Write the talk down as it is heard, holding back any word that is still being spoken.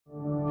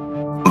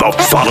The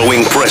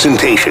following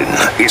presentation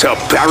is a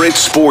Barrett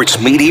Sports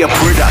Media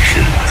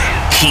production.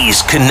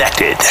 He's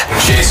connected.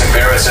 Jason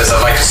Barrett says,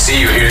 I'd like to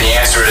see you here. The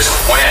answer is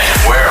when,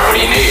 where, what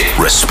do you need?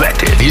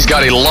 Respected. He's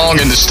got a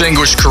long and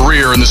distinguished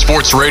career in the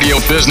sports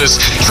radio business.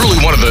 Truly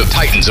one of the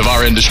titans of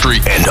our industry.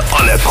 And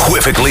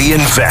unequivocally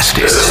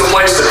invested. This is the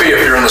place to be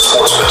if you're in the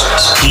sports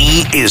business.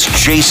 He is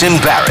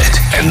Jason Barrett,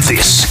 and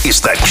this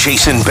is the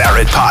Jason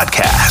Barrett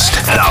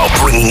Podcast. Now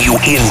bringing you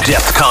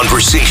in-depth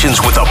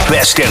conversations with the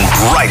best and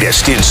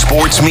brightest in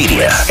sports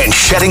media and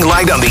shedding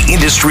light on the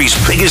industry's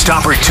biggest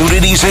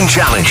opportunities and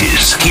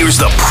challenges. Here's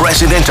the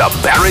president of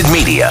Barrett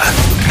Media,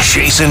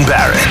 Jason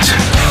Barrett.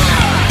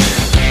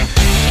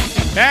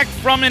 Back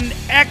from an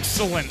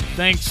excellent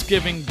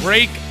Thanksgiving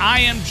break, I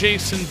am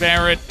Jason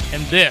Barrett,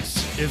 and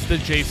this is the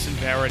Jason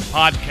Barrett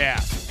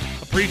Podcast.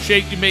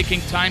 Appreciate you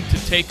making time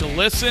to take a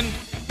listen.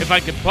 If I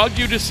could bug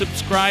you to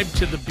subscribe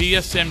to the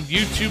BSM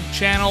YouTube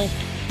channel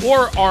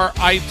or our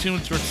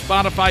iTunes or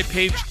Spotify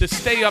page to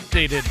stay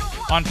updated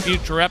on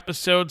future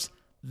episodes,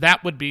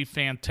 that would be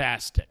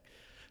fantastic.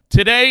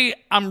 Today,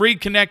 I'm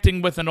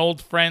reconnecting with an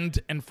old friend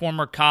and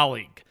former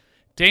colleague.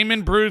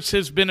 Damon Bruce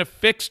has been a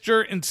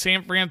fixture in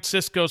San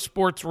Francisco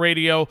sports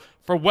radio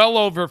for well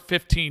over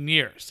 15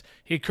 years.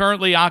 He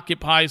currently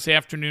occupies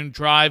Afternoon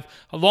Drive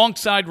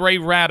alongside Ray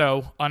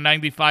Ratto on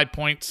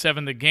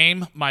 95.7 The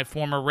Game, my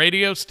former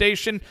radio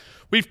station.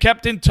 We've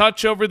kept in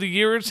touch over the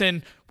years,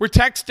 and we're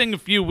texting a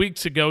few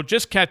weeks ago,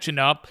 just catching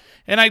up,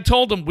 and I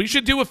told him we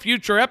should do a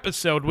future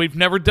episode. We've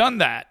never done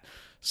that.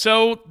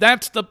 So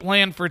that's the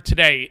plan for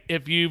today.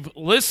 If you've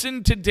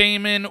listened to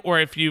Damon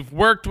or if you've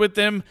worked with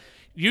him,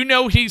 you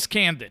know he's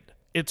candid.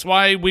 It's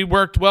why we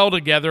worked well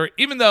together,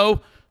 even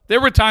though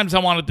there were times I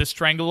wanted to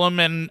strangle him,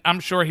 and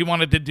I'm sure he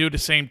wanted to do the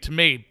same to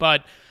me.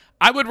 But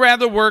I would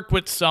rather work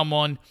with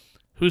someone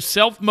who's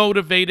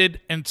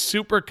self-motivated and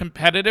super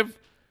competitive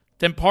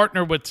than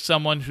partner with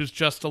someone who's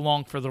just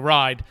along for the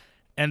ride.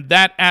 And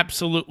that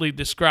absolutely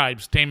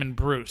describes Damon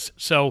Bruce.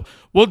 So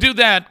we'll do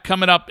that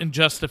coming up in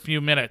just a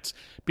few minutes.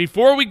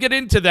 Before we get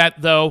into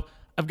that, though,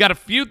 I've got a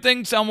few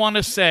things I want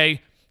to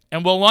say,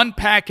 and we'll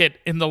unpack it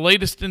in the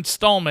latest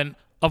installment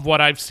of What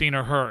I've Seen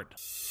or Heard.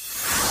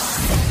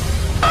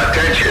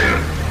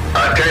 Attention.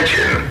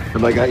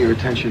 Have I got your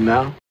attention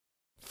now?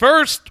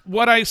 First,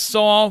 what I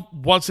saw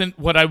wasn't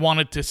what I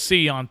wanted to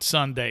see on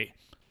Sunday.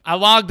 I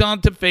logged on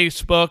to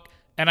Facebook,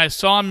 and I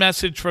saw a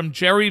message from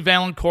Jerry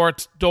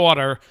Valancourt's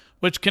daughter,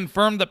 which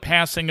confirmed the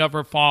passing of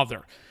her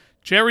father.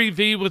 Jerry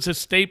V was a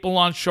staple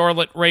on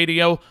Charlotte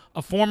radio,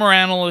 a former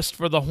analyst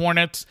for the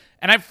Hornets,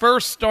 and I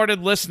first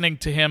started listening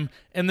to him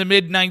in the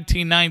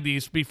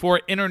mid-1990s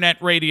before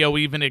internet radio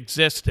even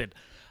existed.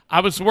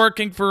 I was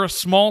working for a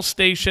small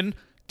station,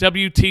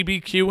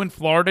 WTBQ in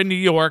Florida, New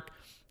York,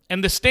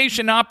 and the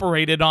station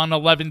operated on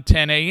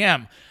 11:10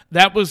 a.m.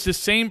 That was the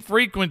same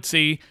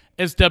frequency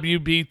as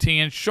WBT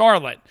in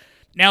Charlotte.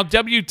 Now,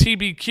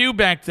 WTBQ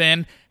back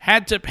then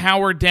had to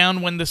power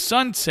down when the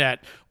sun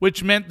set,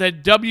 which meant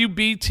that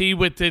WBT,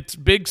 with its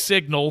big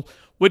signal,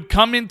 would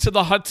come into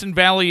the Hudson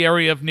Valley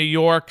area of New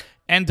York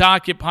and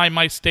occupy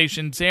my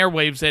station's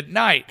airwaves at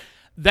night.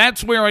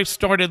 That's where I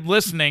started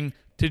listening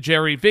to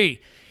Jerry V.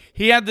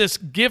 He had this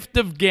gift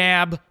of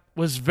gab,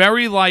 was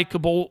very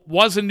likable,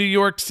 was a New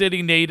York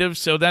City native,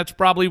 so that's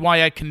probably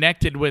why I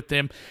connected with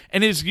him.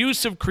 And his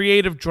use of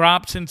creative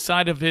drops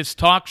inside of his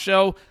talk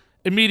show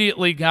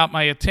immediately got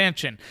my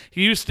attention.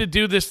 He used to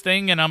do this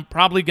thing, and I'm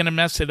probably going to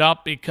mess it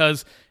up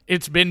because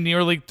it's been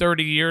nearly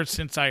 30 years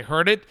since I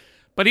heard it,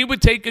 but he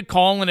would take a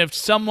call, and if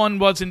someone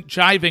wasn't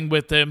jiving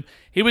with him,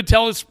 he would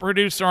tell his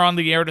producer on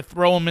the air to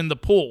throw him in the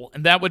pool,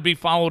 and that would be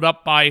followed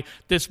up by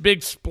this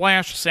big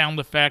splash sound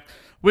effect,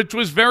 which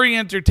was very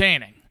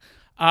entertaining.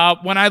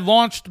 When I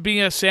launched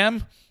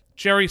BSM,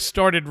 Jerry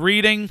started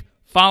reading,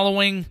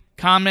 following,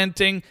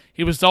 commenting.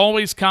 He was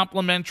always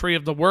complimentary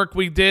of the work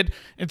we did,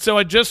 and so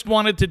I just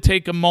wanted to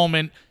take a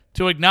moment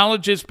to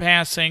acknowledge his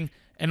passing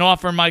and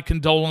offer my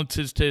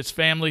condolences to his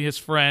family, his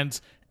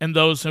friends, and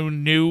those who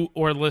knew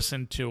or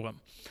listened to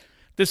him.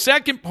 The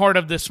second part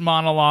of this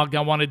monologue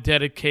I want to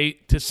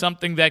dedicate to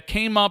something that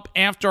came up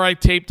after I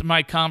taped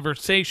my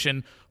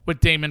conversation with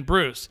Damon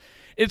Bruce.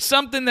 It's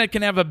something that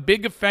can have a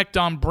big effect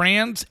on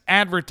brands,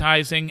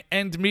 advertising,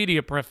 and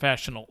media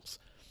professionals.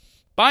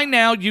 By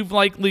now, you've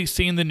likely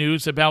seen the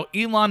news about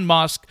Elon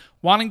Musk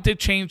wanting to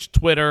change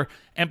Twitter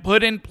and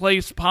put in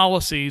place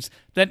policies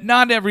that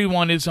not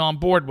everyone is on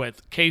board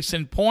with. Case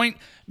in point,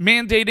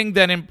 mandating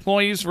that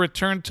employees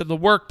return to the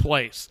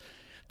workplace.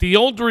 The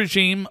old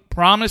regime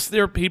promised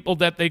their people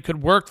that they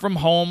could work from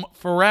home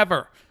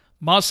forever.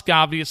 Musk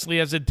obviously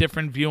has a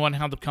different view on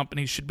how the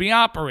company should be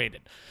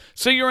operated.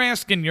 So you're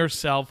asking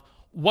yourself,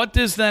 what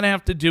does that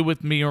have to do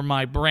with me or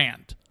my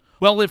brand?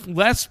 Well, if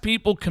less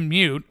people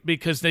commute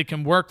because they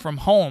can work from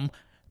home,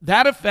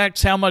 that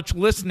affects how much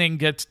listening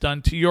gets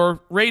done to your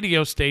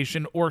radio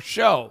station or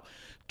show.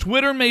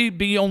 Twitter may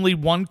be only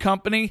one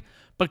company,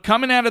 but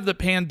coming out of the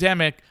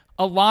pandemic,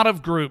 a lot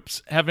of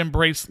groups have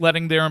embraced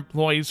letting their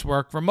employees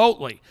work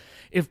remotely.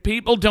 If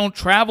people don't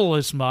travel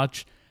as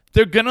much,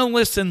 They're going to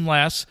listen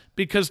less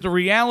because the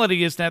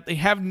reality is that they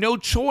have no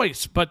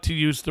choice but to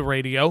use the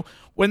radio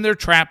when they're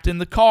trapped in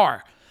the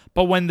car.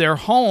 But when they're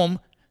home,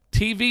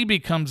 TV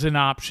becomes an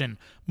option.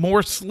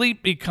 More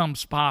sleep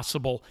becomes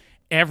possible.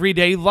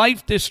 Everyday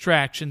life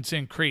distractions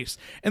increase.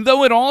 And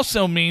though it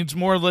also means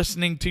more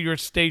listening to your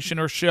station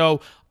or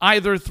show,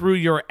 either through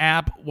your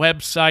app,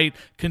 website,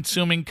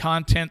 consuming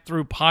content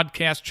through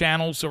podcast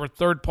channels or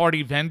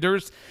third-party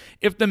vendors,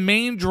 if the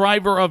main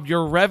driver of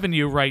your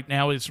revenue right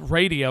now is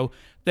radio,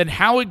 then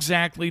how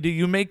exactly do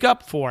you make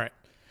up for it?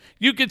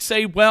 You could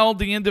say, well,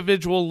 the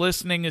individual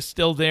listening is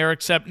still there,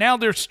 except now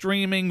they're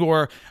streaming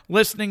or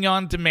listening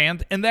on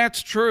demand, and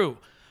that's true.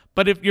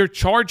 But if you're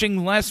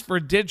charging less for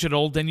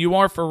digital than you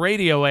are for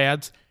radio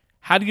ads,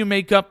 how do you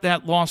make up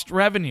that lost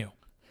revenue?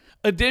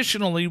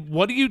 Additionally,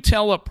 what do you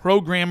tell a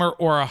programmer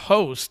or a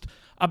host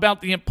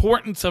about the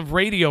importance of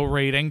radio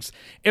ratings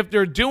if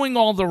they're doing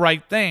all the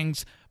right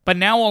things, but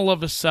now all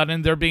of a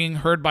sudden they're being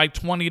heard by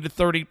 20 to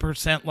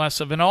 30% less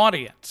of an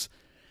audience?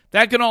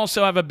 That can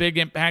also have a big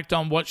impact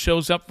on what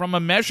shows up from a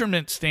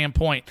measurement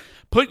standpoint.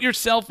 Put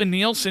yourself in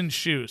Nielsen's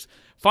shoes.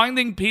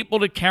 Finding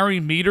people to carry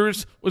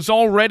meters was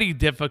already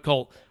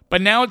difficult,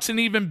 but now it's an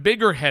even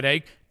bigger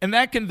headache, and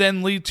that can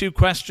then lead to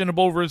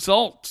questionable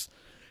results.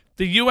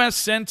 The U.S.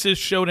 Census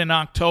showed in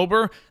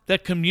October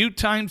that commute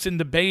times in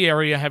the Bay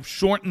Area have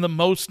shortened the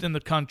most in the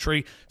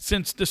country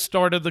since the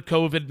start of the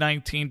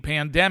COVID-19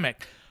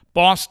 pandemic.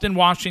 Boston,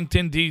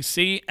 Washington,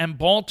 D.C., and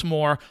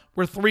Baltimore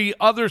were three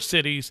other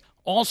cities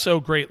also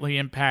greatly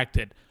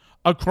impacted.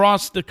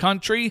 Across the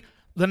country,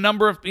 the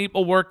number of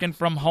people working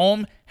from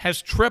home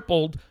has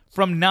tripled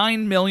from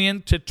 9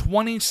 million to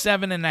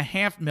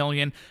 27.5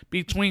 million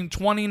between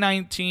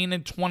 2019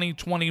 and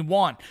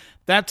 2021.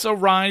 That's a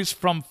rise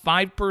from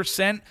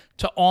 5%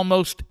 to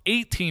almost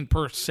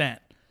 18%.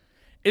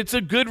 It's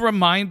a good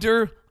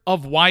reminder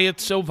of why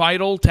it's so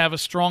vital to have a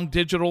strong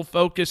digital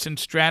focus and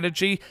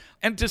strategy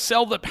and to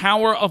sell the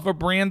power of a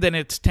brand and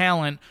its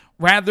talent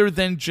rather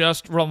than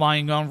just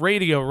relying on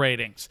radio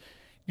ratings.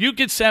 You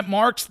could set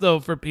marks, though,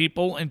 for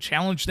people and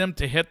challenge them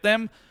to hit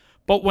them,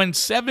 but when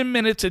 7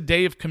 minutes a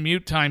day of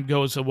commute time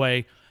goes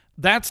away,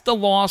 that's the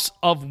loss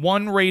of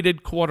one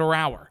rated quarter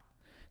hour.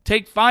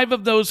 Take 5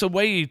 of those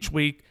away each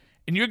week,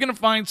 and you're going to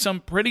find some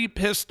pretty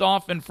pissed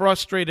off and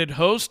frustrated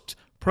hosts,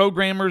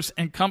 programmers,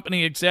 and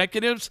company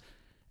executives,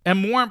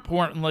 and more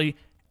importantly,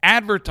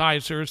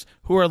 advertisers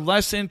who are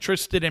less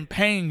interested in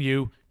paying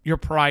you your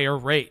prior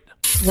rate.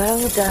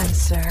 Well done,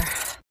 sir.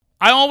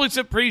 I always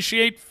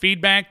appreciate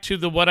feedback to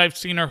the What I've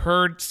Seen or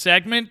Heard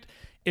segment.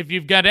 If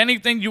you've got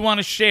anything you want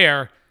to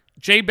share,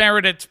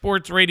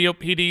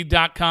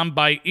 jbarrett@sportsradiopd.com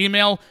by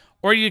email,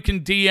 or you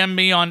can DM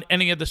me on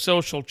any of the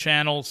social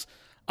channels.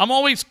 I'm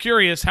always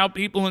curious how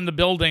people in the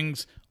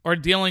buildings are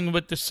dealing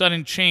with the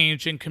sudden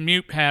change in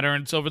commute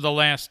patterns over the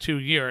last 2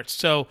 years.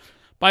 So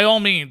by all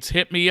means,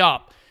 hit me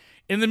up.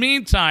 In the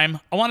meantime,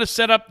 I want to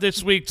set up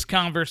this week's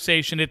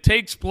conversation. It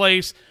takes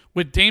place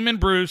with Damon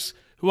Bruce,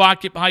 who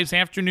occupies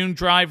Afternoon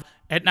Drive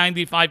at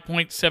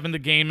 95.7 The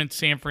Game in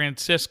San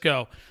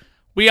Francisco.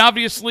 We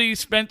obviously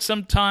spent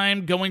some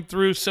time going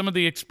through some of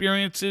the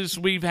experiences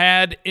we've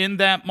had in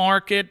that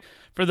market.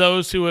 For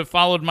those who have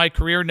followed my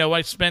career know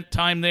I spent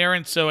time there,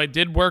 and so I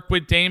did work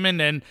with Damon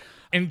and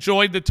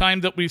enjoyed the time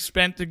that we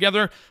spent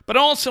together, but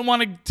also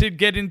wanted to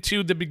get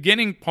into the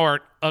beginning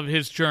part of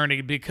his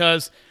journey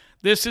because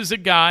this is a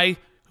guy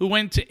who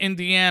went to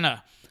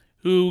Indiana,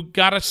 who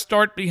got a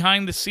start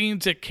behind the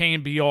scenes at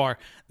KNBR,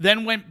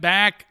 then went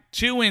back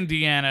to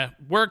Indiana,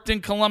 worked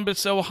in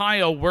Columbus,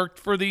 Ohio, worked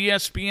for the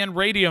ESPN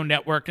radio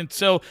network. And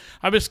so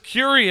I was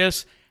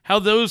curious how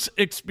those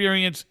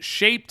experiences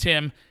shaped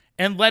him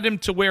and led him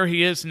to where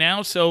he is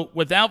now. So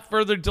without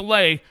further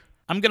delay,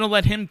 I'm going to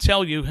let him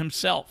tell you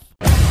himself.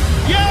 Yo,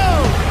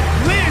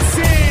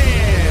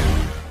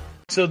 listen!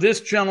 So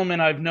this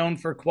gentleman I've known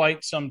for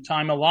quite some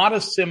time, a lot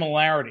of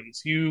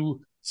similarities.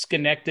 You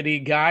Schenectady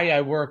guy.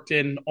 I worked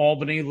in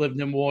Albany, lived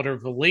in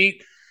Waterville.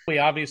 We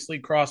obviously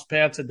crossed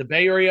paths at the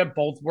Bay Area,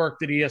 both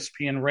worked at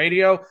ESPN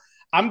Radio.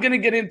 I'm going to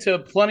get into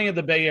plenty of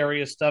the Bay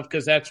Area stuff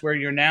because that's where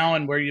you're now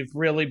and where you've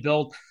really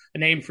built a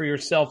name for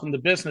yourself in the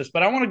business.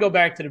 But I want to go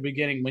back to the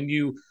beginning. When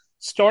you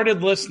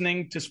started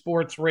listening to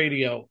sports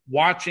radio,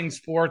 watching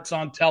sports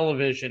on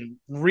television,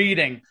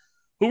 reading,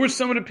 who were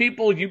some of the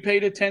people you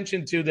paid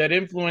attention to that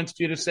influenced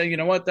you to say, you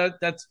know what,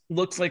 that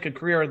looks like a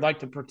career I'd like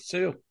to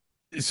pursue?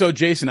 So,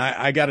 Jason,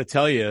 I got to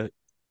tell you,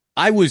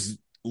 I was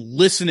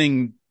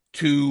listening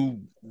to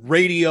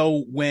radio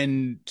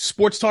when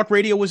sports talk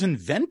radio was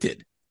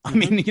invented. I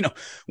mean,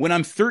 when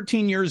I'm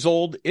 13 years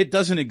old, it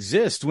doesn't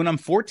exist. When I'm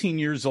 14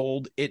 years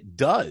old, it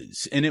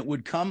does. And it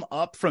would come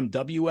up from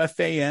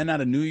WFAN out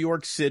of New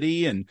York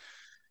City. And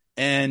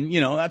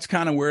that's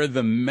kind of where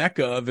the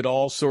mecca of it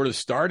all sort of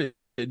started.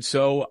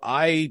 So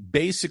I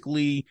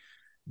basically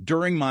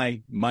during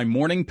my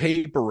morning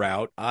paper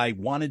route, I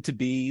wanted to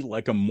be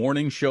like a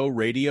morning show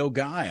radio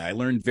guy. I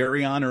learned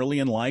very early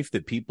in life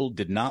that people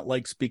did not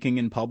like speaking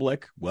in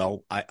public.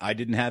 Well, I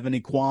didn't have any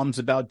qualms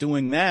about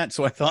doing that.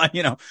 So I thought,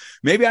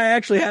 maybe I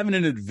actually have an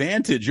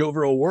advantage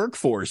over a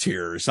workforce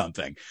here or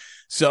something.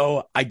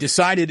 So I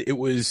decided it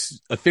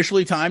was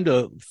officially time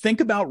to think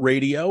about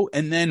radio,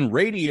 and then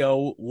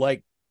radio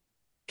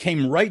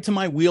came right to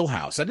my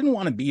wheelhouse. I didn't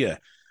want to be a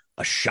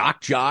shock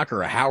jock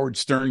or a Howard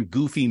Stern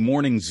goofy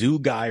morning zoo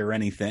guy or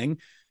anything.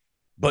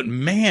 But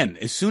man,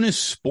 as soon as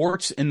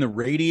sports and the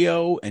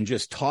radio and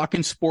just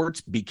talking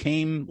sports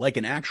became like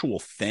an actual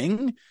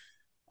thing,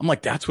 I'm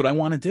like, that's what I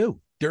want to do.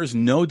 There's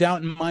no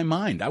doubt in my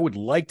mind. I would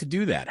like to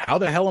do that. How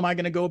the hell am I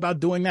going to go about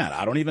doing that?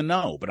 I don't even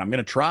know, but I'm going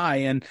to try.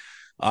 And,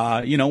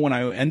 when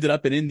I ended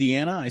up in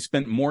Indiana, I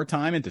spent more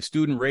time at the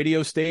student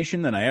radio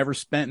station than I ever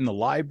spent in the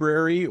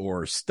library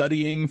or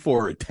studying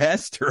for a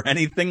test or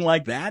anything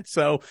like that.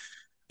 So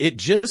it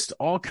just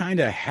all kind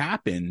of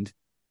happened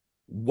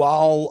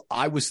while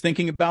I was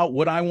thinking about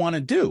what I want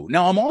to do.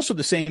 Now, I'm also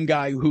the same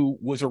guy who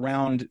was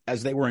around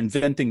as they were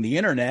inventing the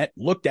internet,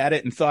 looked at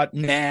it and thought,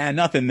 nah,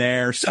 nothing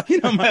there. So,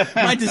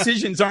 my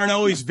decisions aren't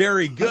always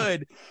very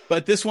good,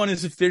 but this one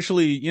is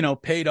officially,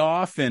 paid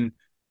off. And,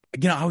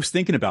 I was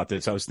thinking about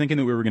this. I was thinking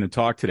that we were going to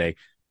talk today.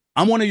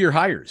 I'm one of your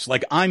hires.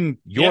 I'm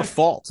your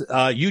fault.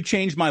 You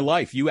changed my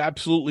life. You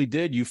absolutely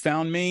did. You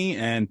found me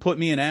and put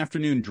me in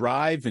afternoon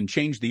drive and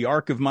changed the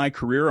arc of my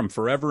career. I'm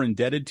forever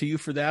indebted to you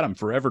for that. I'm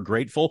forever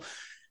grateful.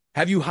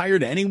 Have you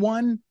hired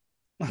anyone?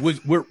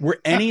 Were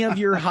any of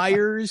your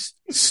hires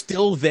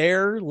still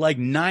there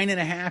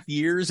 9.5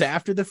 years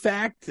after the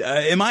fact?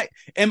 Am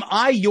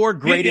I your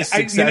greatest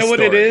success You know what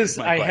story? it is?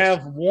 I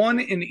have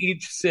one in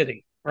each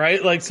city.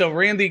 Right? So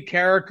Randy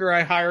Carricker,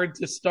 I hired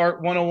to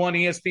start 101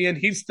 ESPN.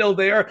 He's still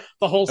there.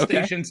 The whole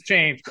station's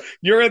changed.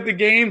 You're at the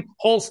game.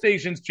 Whole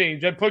station's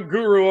changed. I put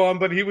Guru on,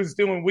 but he was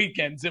doing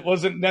weekends. It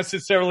wasn't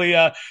necessarily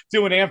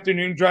doing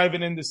afternoon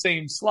driving in the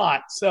same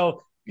slot.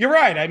 So you're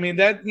right. I mean,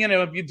 that,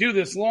 if you do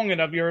this long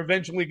enough, you're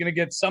eventually going to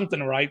get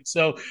something right.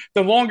 So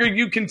the longer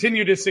you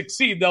continue to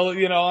succeed, though,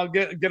 I'll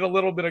get a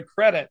little bit of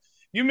credit.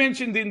 You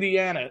mentioned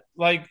Indiana.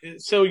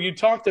 So you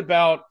talked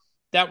about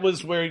that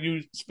was where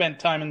you spent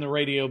time in the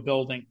radio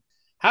building.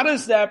 How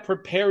does that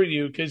prepare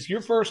you? Because your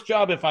first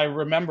job, if I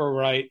remember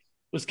right,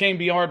 was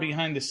KBR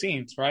behind the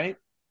scenes, right?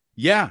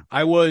 Yeah,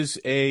 I was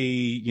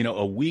a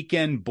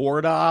weekend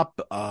board op.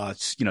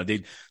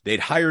 They'd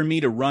hire me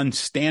to run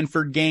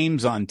Stanford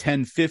games on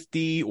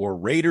 1050 or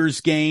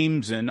Raiders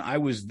games, and I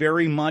was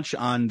very much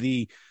on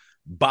the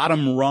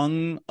bottom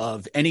rung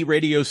of any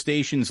radio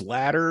station's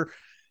ladder.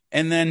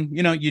 And then,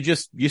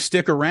 you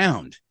stick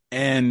around.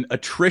 And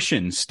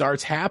attrition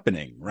starts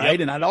happening, right?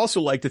 Yep. And I'd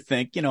also like to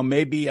think,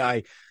 maybe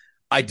I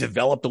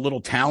developed a little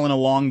talent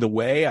along the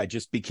way. I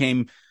just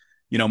became,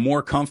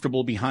 more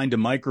comfortable behind a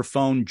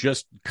microphone,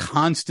 just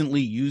constantly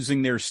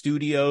using their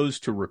studios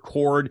to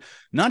record,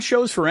 not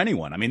shows for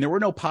anyone. I mean, there were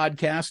no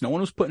podcasts. No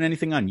one was putting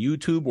anything on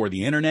YouTube or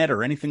the internet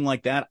or anything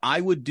like that. I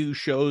would do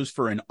shows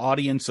for an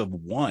audience of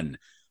one,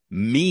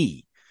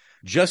 me,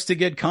 just to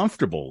get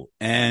comfortable.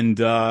 And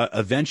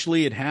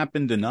eventually it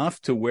happened enough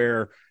to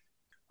where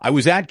I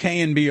was at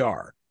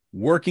KNBR,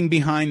 working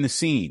behind the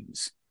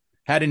scenes,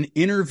 had an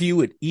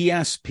interview at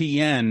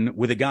ESPN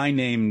with a guy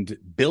named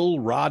Bill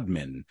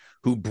Rodman,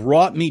 who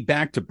brought me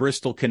back to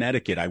Bristol,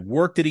 Connecticut. I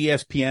worked at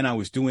ESPN. I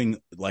was doing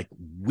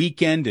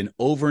weekend and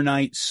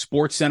overnight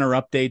Sports Center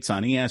updates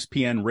on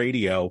ESPN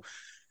radio.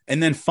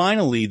 And then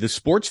finally, the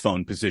sports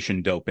phone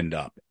position opened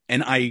up.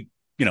 And I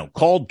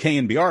called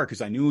KNBR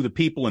because I knew the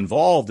people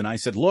involved. And I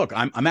said, look,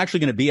 I'm actually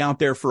going to be out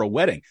there for a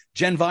wedding,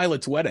 Jen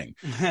Violet's wedding.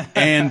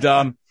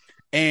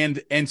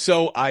 And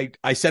so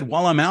I said,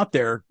 while I'm out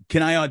there,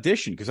 can I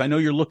audition? Because I know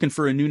you're looking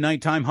for a new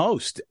nighttime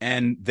host.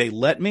 And they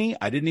let me.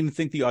 I didn't even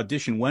think the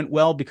audition went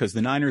well because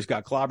the Niners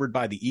got clobbered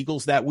by the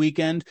Eagles that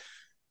weekend.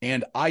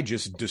 And I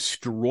just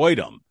destroyed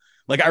them.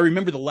 I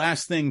remember the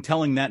last thing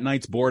telling that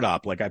night's board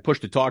op, I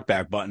pushed the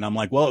talkback button. I'm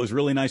like, well, it was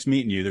really nice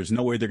meeting you. There's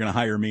no way they're going to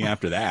hire me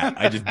after that.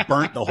 I just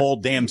burnt the whole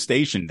damn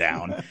station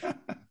down.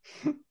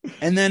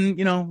 And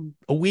then,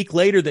 a week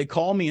later, they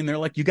call me and they're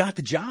like, you got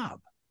the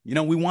job.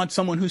 We want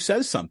someone who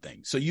says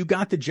something. So you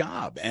got the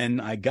job. And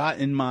I got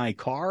in my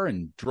car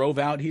and drove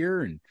out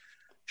here and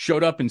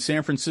showed up in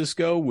San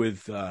Francisco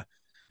with, a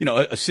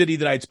city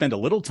that I'd spent a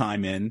little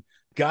time in,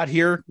 got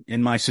here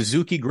in my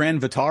Suzuki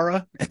Grand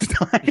Vitara at the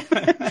time.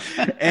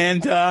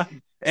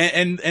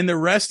 and the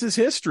rest is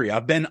history.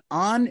 I've been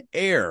on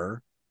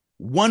air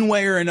one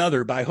way or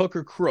another by hook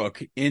or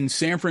crook in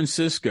San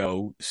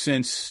Francisco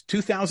since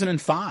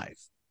 2005,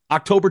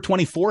 October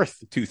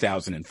 24th,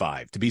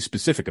 2005, to be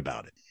specific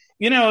about it.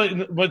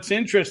 What's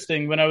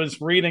interesting, when I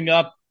was reading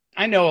up,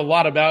 I know a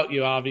lot about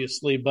you,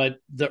 obviously, but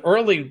the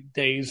early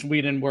days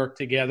we didn't work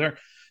together.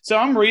 So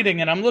I'm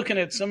reading and I'm looking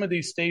at some of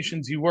these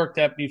stations you worked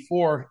at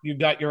before you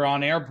got your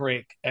on-air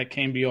break at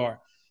KBR.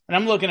 And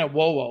I'm looking at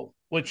WoWo.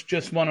 which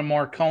just won a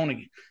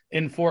Marconi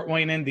in Fort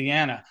Wayne,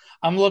 Indiana.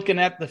 I'm looking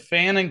at the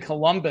Fan in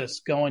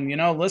Columbus going,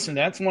 listen,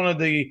 that's one of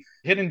the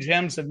hidden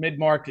gems of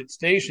mid-market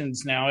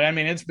stations now. I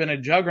mean, it's been a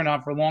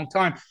juggernaut for a long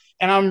time.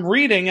 And I'm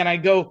reading and I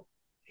go,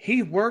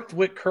 he worked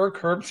with Kirk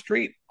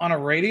Herbstreit on a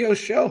radio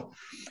show.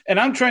 And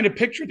I'm trying to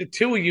picture the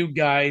two of you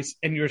guys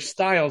and your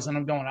styles. And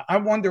I'm going, I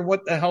wonder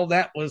what the hell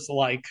that was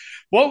like.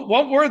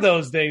 What were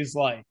those days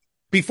like?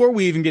 Before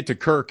we even get to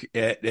Kirk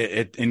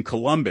in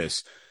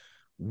Columbus,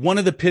 one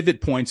of the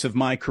pivot points of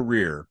my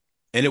career,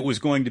 and it was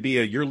going to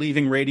be you're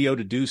leaving radio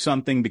to do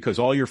something because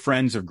all your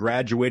friends have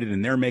graduated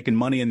and they're making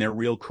money in their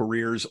real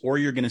careers, or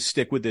you're going to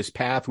stick with this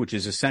path, which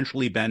has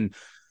essentially been,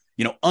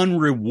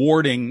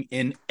 unrewarding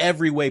in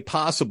every way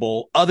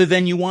possible other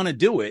than you want to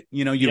do it.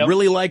 You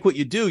really like what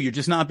you do. You're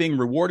just not being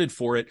rewarded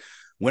for it.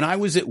 When I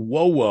was at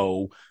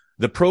WoWo,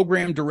 the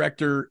program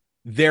director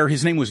there,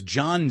 his name was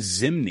John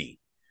Zimney.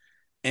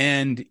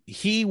 And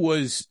he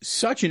was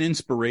such an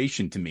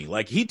inspiration to me.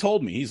 Like, he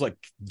told me, he's like,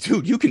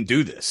 dude, you can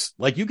do this.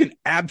 Like, you can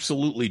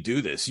absolutely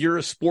do this. You're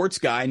a sports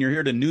guy and you're here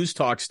at a news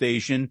talk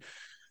station.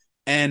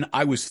 And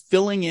I was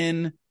filling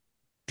in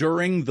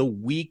during the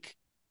week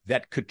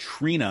that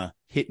Katrina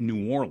hit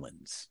New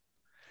Orleans.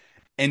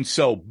 And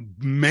so,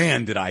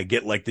 man, did I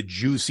get like the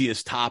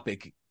juiciest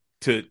topic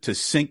to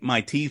sink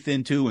my teeth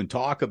into and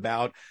talk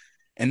about.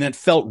 And that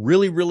felt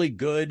really, really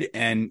good.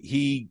 And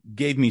he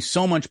gave me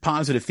so much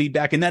positive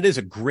feedback. And that is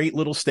a great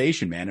little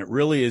station, man. It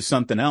really is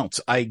something else.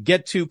 I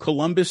get to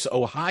Columbus,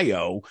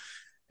 Ohio,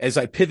 as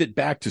I pivot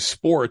back to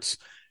sports.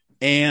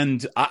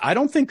 And I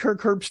don't think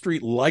Kirk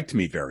Herbstreit liked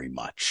me very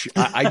much.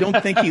 I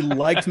don't think he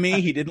liked me.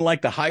 He didn't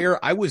like the hire.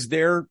 I was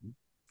there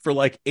for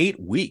like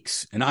 8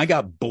 weeks and I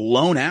got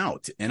blown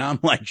out. And I'm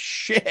like,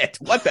 shit,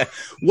 what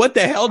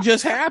the hell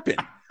just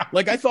happened?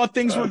 Like, I thought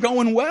things were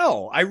going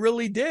well. I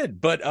really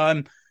did. But,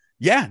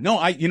 yeah, no,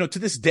 to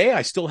this day,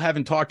 I still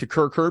haven't talked to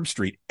Kirk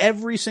Herbstreit.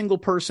 Every single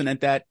person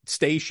at that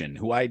station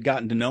who I had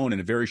gotten to know in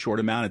a very short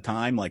amount of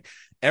time, like,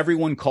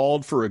 everyone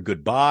called for a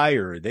goodbye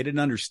or they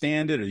didn't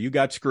understand it or you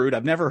got screwed.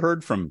 I've never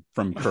heard from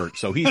Kirk.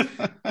 So he's,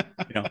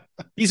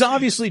 he's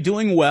obviously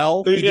doing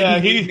well. He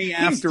didn't need me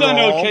after he's done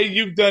all. Okay.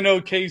 You've done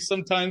okay.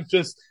 Sometimes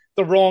just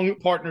the wrong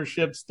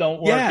partnerships don't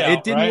work out. Yeah,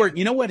 it didn't right? work.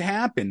 You know what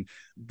happened?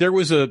 There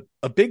was a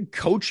big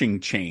coaching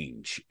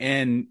change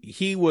and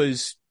he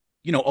was,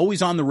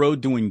 always on the road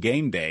doing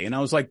game day. And I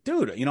was like,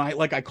 dude,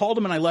 I called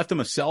him and I left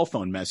him a cell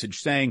phone message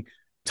saying,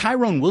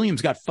 Tyrone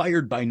Williams got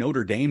fired by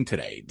Notre Dame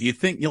today. Do you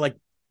think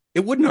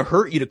it wouldn't have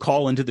hurt you to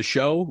call into the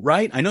show,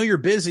 right? I know you're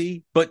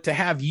busy, but to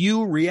have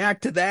you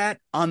react to that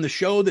on the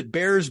show that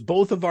bears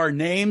both of our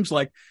names,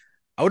 like,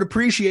 I would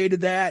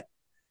appreciated that.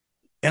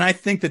 And I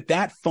think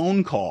that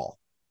phone call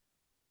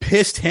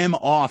pissed him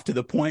off to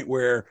the point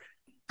where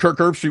Kirk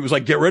Herbstreit was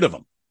like, get rid of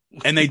him.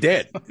 And they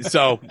did.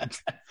 So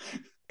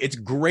it's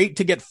great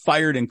to get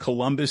fired in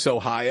Columbus,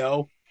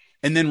 Ohio,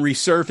 and then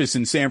resurface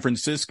in San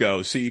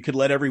Francisco. So you could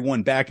let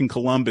everyone back in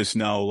Columbus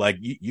know, like,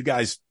 you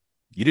guys,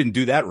 you didn't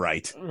do that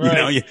right.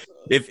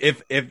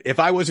 If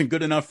I wasn't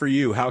good enough for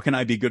you, how can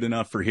I be good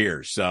enough for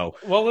here? So,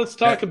 well, let's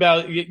talk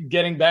about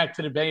getting back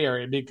to the Bay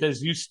Area,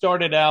 because you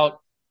started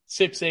out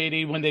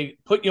 680 when they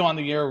put you on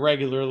the air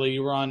regularly.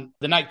 You were on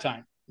the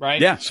nighttime,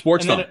 right? Yeah,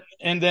 sports phone.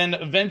 And then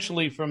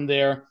eventually from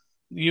there,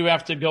 you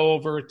have to go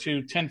over to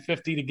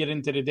 1050 to get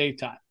into the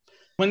daytime.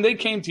 When they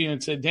came to you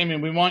and said,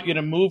 Damon, we want you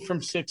to move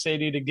from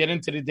 680 to get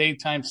into the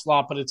daytime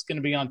slot, but it's going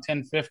to be on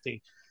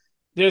 1050.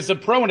 There's a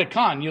pro and a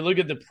con. You look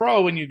at the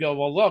pro and you go,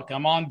 well, look,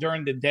 I'm on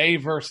during the day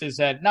versus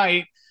at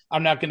night.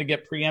 I'm not going to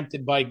get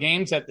preempted by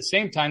games. At the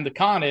same time, the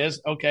con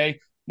is, okay,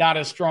 not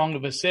as strong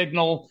of a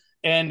signal.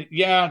 And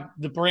yeah,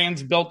 the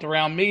brand's built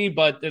around me,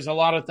 but there's a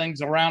lot of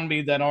things around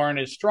me that aren't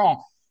as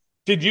strong.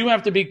 Did you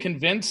have to be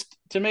convinced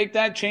to make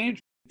that change?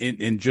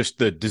 In just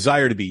the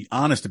desire to be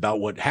honest about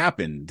what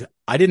happened,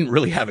 I didn't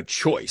really have a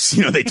choice.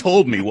 They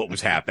told me what was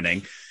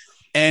happening.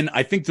 And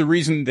I think the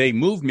reason they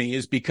moved me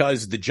is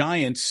because the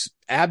Giants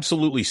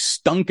absolutely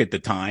stunk at the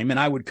time. And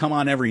I would come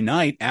on every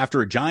night after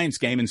a Giants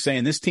game and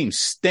saying, this team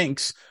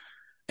stinks.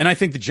 And I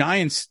think the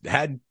Giants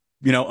had,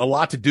 a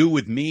lot to do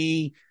with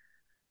me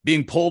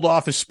being pulled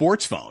off a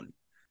sports phone.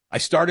 I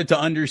started to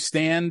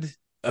understand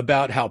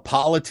about how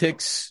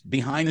politics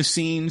behind the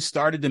scenes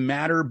started to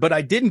matter, but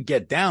I didn't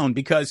get down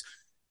because,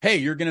 hey,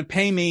 you're going to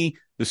pay me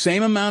the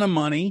same amount of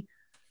money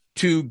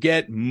to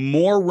get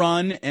more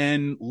run.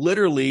 And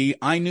literally,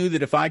 I knew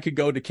that if I could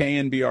go to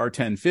KNBR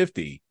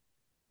 1050,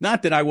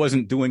 not that I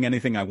wasn't doing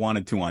anything I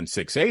wanted to on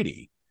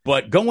 680,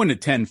 but going to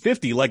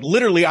 1050, like,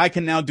 literally, I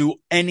can now do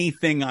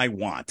anything I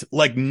want.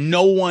 Like,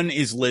 no one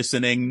is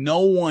listening.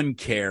 No one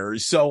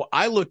cares. So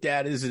I looked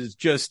at it as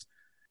just,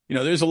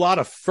 there's a lot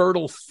of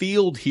fertile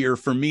field here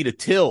for me to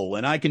till,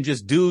 and I can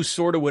just do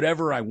sort of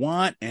whatever I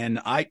want. And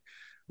I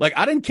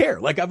didn't care.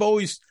 Like,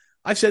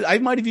 I've said, I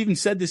might have even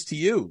said this to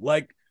you,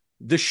 like,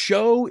 the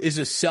show is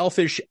a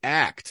selfish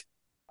act.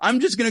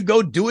 I'm just going to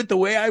go do it the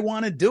way I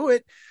want to do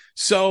it.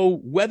 So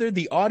whether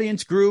the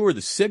audience grew or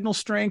the signal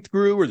strength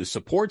grew or the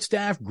support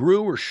staff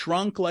grew or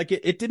shrunk, like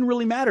it didn't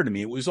really matter to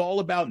me. It was all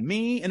about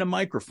me and a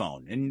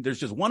microphone. And there's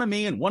just one of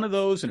me and one of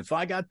those. And if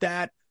I got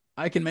that,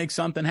 I can make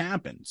something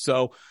happen.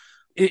 So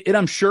it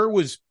I'm sure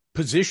was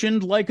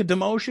positioned like a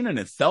demotion, and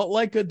it felt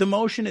like a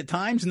demotion at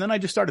times. And then I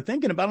just started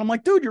thinking about it. I'm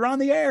like, dude, you're on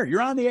the air.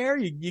 You're on the air.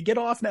 You get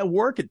off at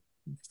work at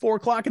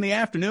 4:00 in the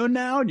afternoon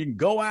now, and you can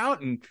go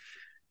out and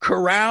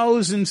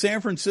carouse in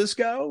San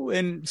Francisco.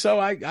 And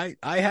so I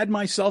had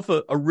myself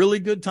a really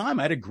good time.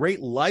 I had a great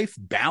life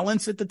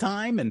balance at the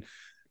time. And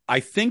I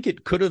think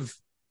it could have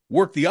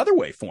worked the other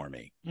way for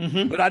me,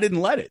 but I didn't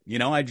let it,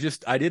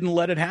 I didn't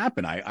let it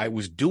happen. I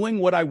was doing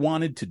what I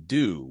wanted to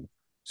do.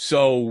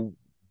 So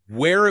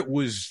where it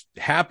was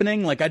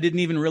happening, like I didn't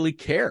even really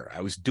care.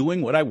 I was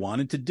doing what I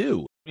wanted to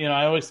do.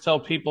 I always tell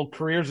people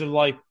careers are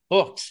like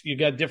books. You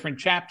got different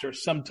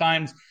chapters.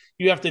 Sometimes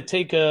you have to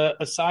take a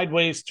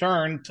sideways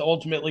turn to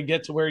ultimately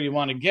get to where you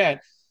want to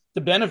get. The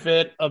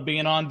benefit of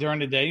being on during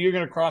the day, you're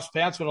going to cross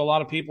paths with a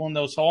lot of people in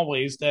those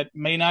hallways that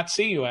may not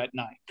see you at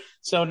night.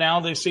 So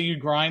now they see you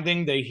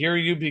grinding. They hear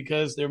you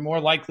because they're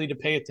more likely to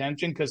pay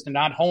attention because they're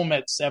not home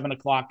at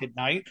 7:00 at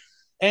night.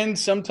 And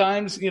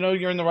sometimes,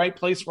 you're in the right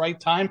place, right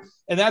time.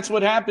 And that's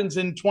what happens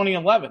in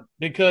 2011,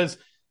 because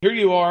here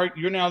you are,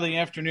 you're now the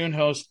afternoon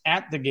host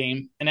at the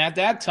game. And at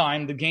that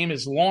time, the game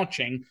is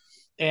launching.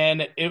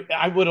 And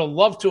I would have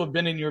loved to have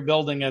been in your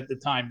building at the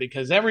time,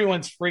 because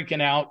everyone's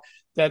freaking out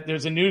that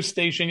there's a news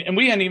station, and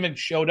we hadn't even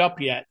showed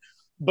up yet.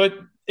 But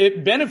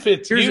it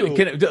benefits you.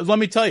 Let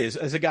me tell you,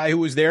 as a guy who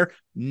was there,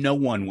 no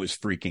one was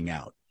freaking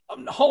out.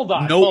 Hold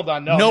on. No,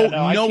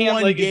 I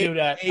can't let you do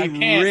that. I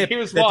can't.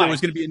 Here's why. There was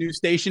going to be a news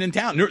station in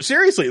town. No,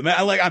 seriously,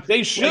 man.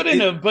 They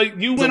shouldn't have, but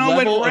you went on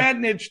with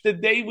Radnich the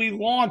day we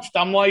launched.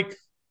 I'm like,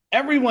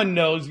 everyone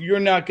knows you're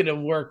not going to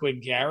work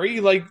with Gary.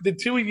 Like, the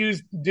two of you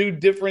do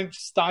different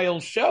style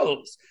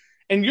shows,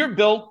 and you're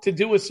built to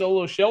do a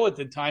solo show at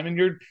the time, and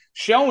you're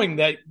showing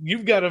that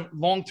you've got a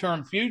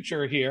long-term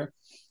future here.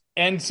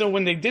 And so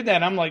when they did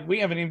that, I'm like, we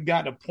haven't even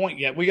gotten a point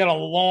yet. We got a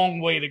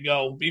long way to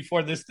go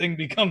before this thing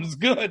becomes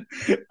good.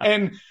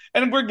 And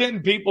we're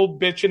getting people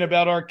bitching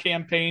about our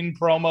campaign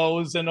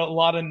promos and a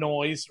lot of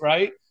noise,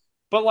 right?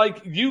 But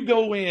like, you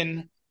go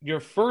in your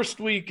first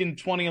week in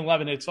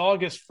 2011, it's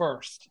August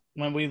 1st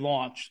when we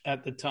launched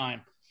at the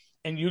time,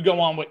 and you go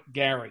on with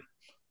Gary.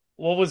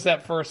 What was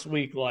that first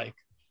week like?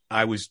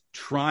 I was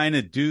trying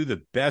to do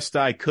the best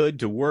I could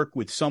to work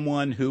with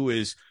someone who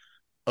is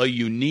a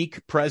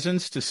unique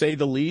presence, to say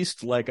the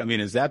least. Like, I mean,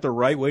 is that the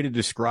right way to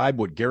describe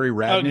what Gary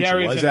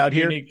Radnich was out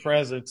here? Unique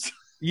presence.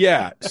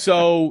 Yeah.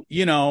 So,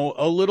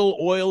 a little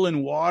oil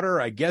and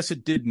water, I guess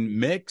it didn't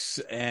mix.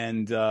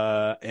 And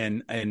I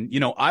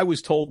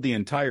was told the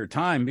entire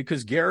time,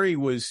 because Gary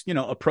was,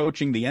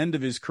 approaching the end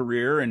of his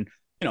career, and,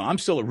 I'm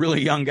still a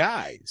really young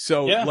guy.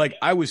 So like,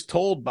 I was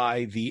told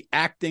by the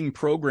acting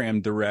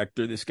program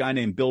director, this guy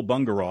named Bill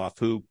Bungaroff,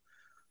 who,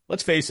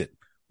 let's face it,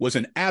 was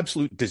an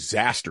absolute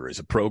disaster as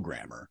a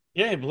programmer.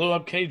 Yeah, he blew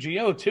up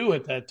KGO too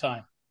at that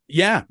time.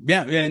 Yeah.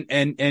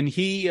 And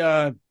he,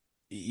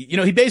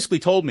 he basically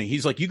told me,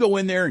 he's like, you go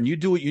in there and you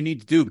do what you need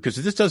to do, because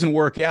if this doesn't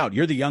work out,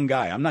 you're the young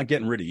guy. I'm not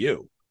getting rid of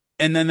you.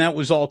 And then that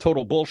was all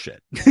total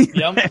bullshit.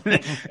 Yep.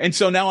 And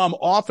so now I'm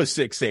off of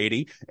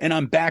 680 and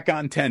I'm back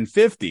on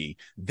 1050.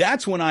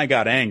 That's when I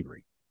got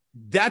angry.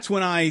 That's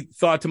when I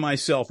thought to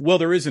myself, well,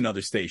 there is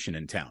another station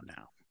in town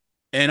now.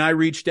 And I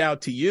reached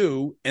out to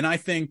you, and I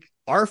think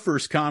our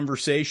first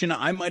conversation,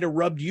 I might have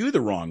rubbed you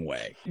the wrong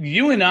way.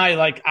 You and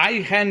I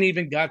hadn't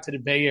even got to the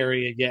Bay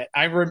Area yet.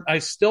 I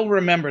still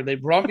remember they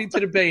brought me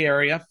to the Bay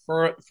Area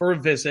for a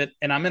visit,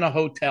 and I'm in a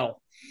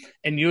hotel,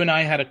 and you and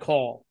I had a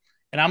call.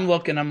 And I'm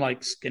looking, I'm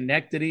like,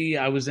 Schenectady,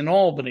 I was in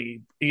Albany,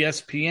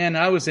 ESPN,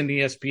 I was in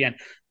ESPN.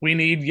 We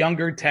need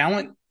younger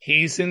talent.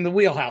 He's in the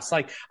wheelhouse.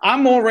 Like,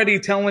 I'm already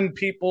telling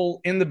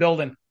people in the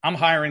building, I'm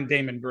hiring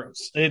Damon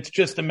Bruce. It's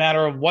just a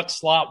matter of what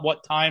slot,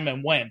 what time,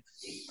 and when.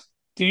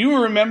 Do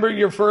you remember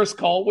your first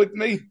call with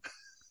me?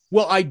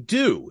 Well, I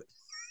do.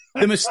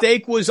 The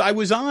mistake was I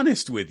was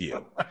honest with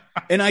you.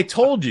 And I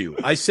told you,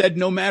 I said,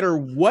 no matter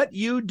what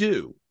you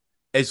do,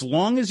 as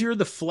long as you're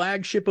the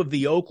flagship of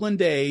the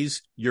Oakland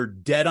A's, you're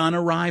dead on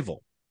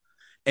arrival.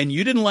 And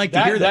you didn't like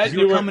to hear that.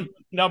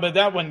 No, but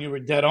that one you were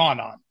dead on.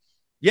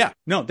 Yeah,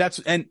 no, that's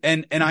and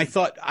I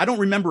thought, I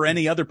don't remember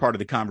any other part of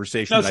the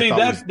conversation. No, see,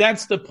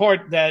 that's the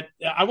part that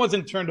I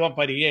wasn't turned off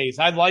by the A's.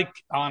 I like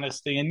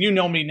honesty, and you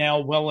know me now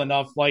well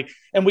enough. Like,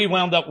 and we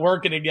wound up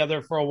working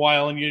together for a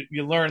while, and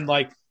you learned,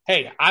 like,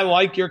 hey, I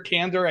like your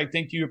candor. I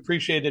think you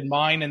appreciated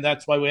mine, and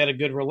that's why we had a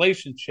good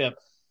relationship.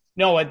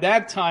 No, at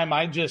that time,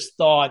 I just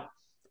thought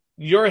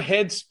your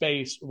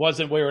headspace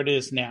wasn't where it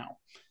is now.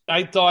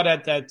 I thought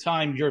at that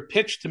time your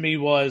pitch to me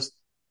was,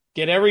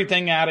 get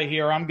everything out of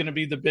here. I'm going to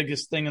be the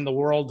biggest thing in the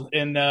world,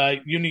 and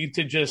you need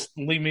to just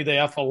leave me the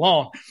F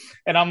alone.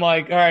 And I'm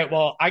like, all right,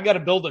 well, I got to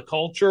build a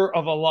culture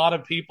of a lot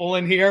of people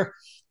in here.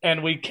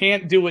 and we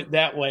can't do it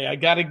that way. I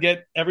got to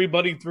get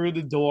everybody through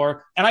the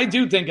door. And I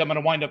do think I'm going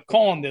to wind up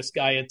calling this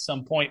guy at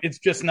some point. It's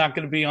just not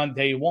going to be on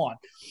day one.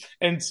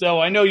 And so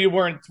I know you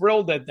weren't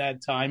thrilled at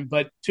that time,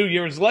 but 2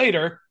 years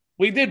later,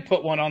 we did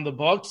put one on the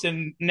books.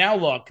 And now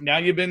look, now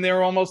you've been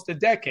there almost a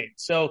decade.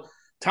 So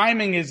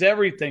timing is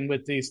everything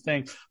with these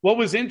things. What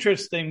was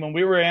interesting when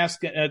we were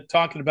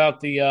talking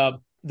about the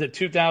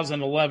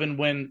 2011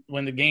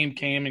 when the game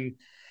came, and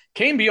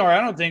KBR,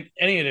 I don't think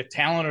any of the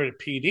talent or the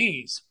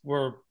PDs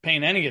were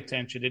paying any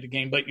attention to the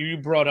game, but you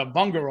brought up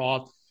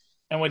Bungaroth,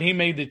 and when he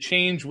made the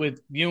change with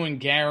you and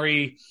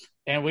Gary,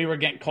 and we were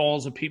getting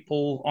calls of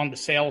people on the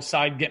sales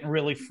side getting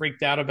really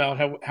freaked out about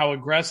how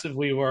aggressive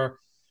we were.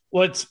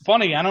 Well, it's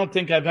funny. I don't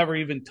think I've ever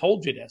even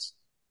told you this.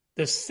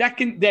 The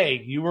second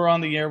day you were on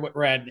the air with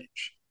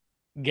Radnich,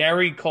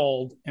 Gary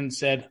called and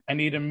said, I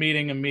need a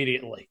meeting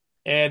immediately.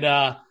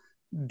 And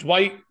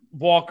Dwight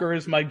Walker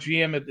is my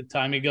GM at the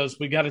time. He goes,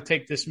 we got to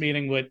take this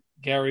meeting with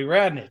Gary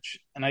Radnich.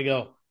 And I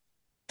go,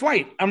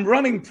 Dwight, I'm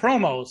running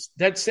promos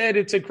that said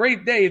it's a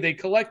great day. They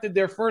collected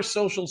their first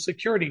Social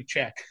Security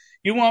check.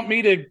 You want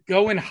me to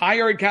go and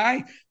hire a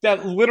guy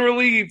that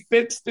literally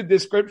fits the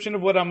description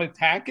of what I'm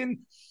attacking?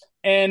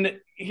 And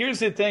here's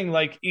the thing,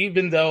 like,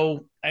 even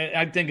though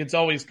I think it's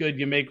always good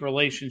you make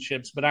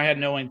relationships, but I had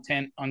no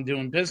intent on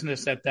doing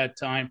business at that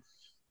time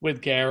with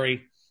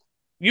Gary,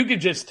 you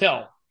could just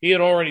tell he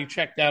had already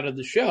checked out of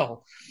the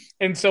show.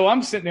 And so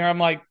I'm sitting there, I'm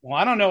like, well,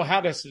 I don't know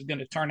how this is going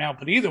to turn out,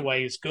 but either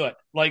way is good.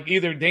 Like,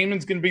 either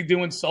Damon's going to be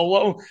doing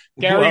solo,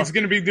 Gary's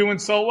going to be doing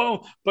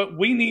solo, but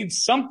we need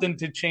something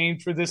to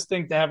change for this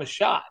thing to have a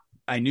shot.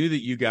 I knew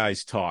that you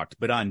guys talked,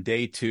 but on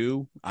day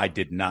two, I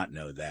did not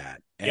know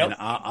that. And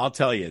I'll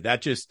tell you,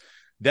 that just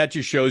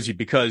shows you,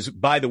 because,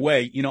 by the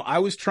way, I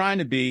was trying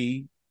to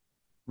be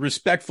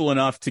respectful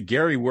enough to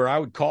Gary where I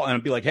would call and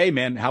I'd be like, hey,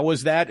 man, how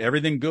was that?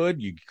 Everything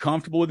good? You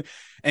comfortable with it?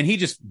 And he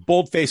just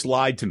bold-faced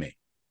lied to me,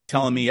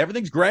 telling me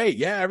everything's great.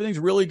 Yeah, everything's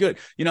really good.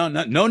 No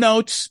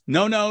notes,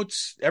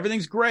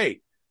 everything's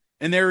great.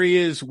 And there he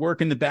is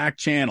working the back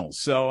channels.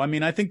 So, I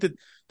mean, I think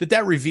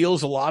that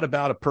reveals a lot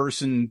about a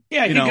person.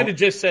 Yeah, he could have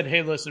just said,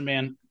 hey, listen,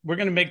 man, we're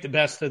going to make the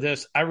best of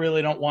this. I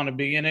really don't want to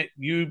be in it.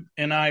 You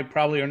and I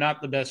probably are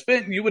not the best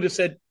fit. And you would have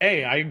said,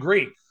 hey, I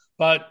agree,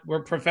 but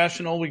we're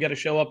professional. We got to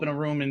show up in a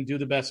room and do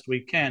the best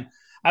we can.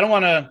 I don't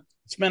want to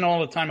spend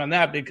all the time on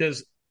that,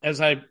 because as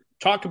I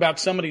talk about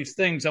some of these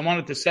things, I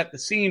wanted to set the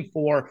scene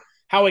for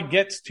how it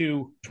gets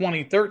to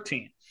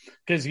 2013,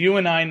 because you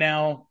and I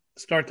now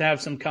start to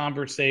have some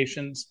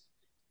conversations.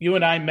 You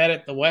and I met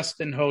at the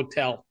Westin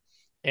Hotel,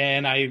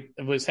 and I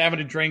was having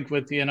a drink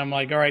with you, and I'm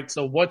like, all right,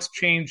 so what's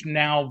changed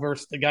now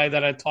versus the guy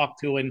that I talked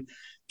to in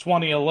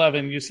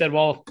 2011? You said,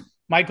 well,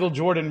 Michael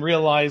Jordan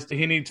realized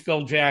he needs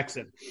Phil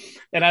Jackson.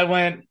 And I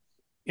went,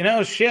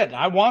 shit,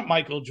 I want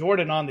Michael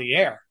Jordan on the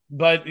air.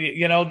 But,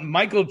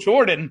 Michael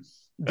Jordan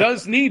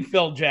does need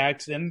Phil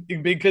Jackson,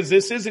 because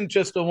this isn't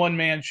just a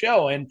one-man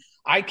show. And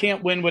I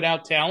can't win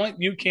without talent.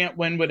 You can't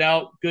win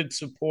without good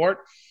support.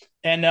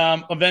 And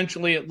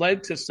eventually it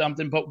led to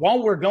something. But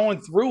while we're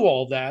going through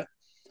all that,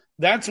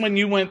 that's when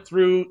you went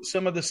through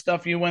some of the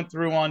stuff you went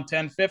through on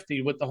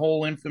 1050 with the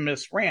whole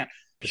infamous rant.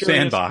 The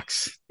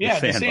sandbox.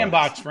 The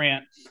sandbox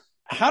rant.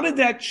 How did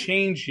that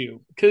change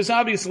you? Because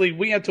obviously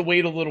we had to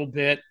wait a little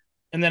bit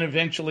and then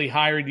eventually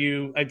hired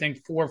you, I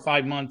think, 4 or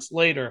 5 months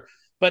later.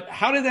 But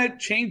how did that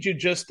change you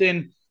just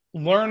in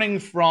learning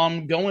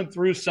from going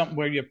through something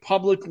where you're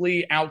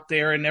publicly out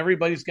there and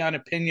everybody's got an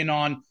opinion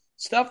on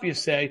stuff you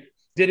say?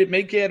 Did it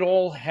make you at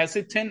all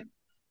hesitant?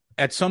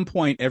 At some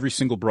point, every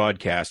single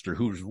broadcaster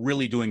who's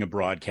really doing a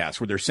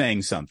broadcast where they're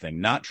saying something,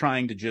 not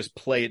trying to just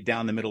play it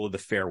down the middle of the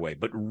fairway,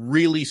 but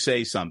really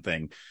say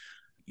something,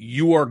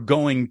 you are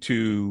going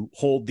to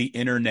hold the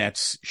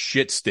internet's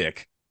shit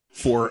stick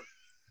for,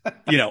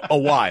 a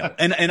while.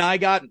 And I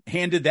got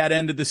handed that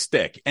end of the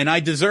stick, and I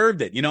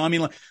deserved it.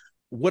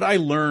 What I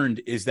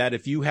learned is that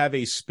if you have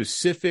a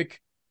specific,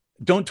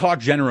 don't talk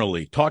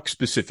generally, talk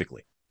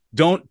specifically.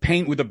 Don't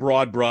paint with a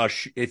broad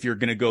brush if you're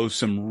going to go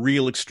some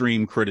real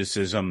extreme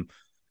criticism.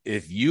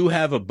 If you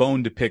have a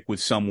bone to pick with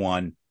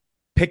someone,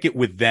 pick it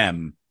with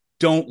them.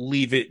 Don't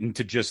leave it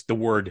into just the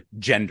word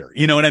gender.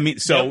 You know what I mean?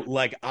 So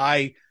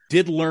I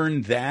did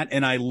learn that,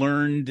 and I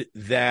learned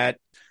that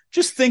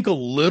just think a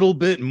little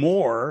bit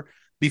more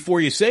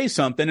before you say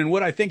something. And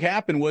what I think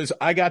happened was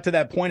I got to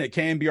that point at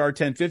KMBR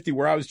 1050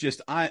 where I was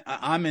just,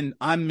 I'm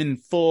in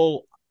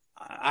full,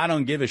 I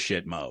don't give a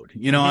shit mode.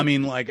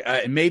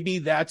 Maybe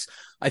that's,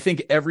 I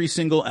think every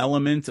single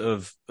element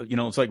of,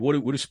 it's like, what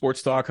do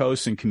sports talk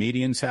hosts and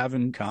comedians have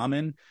in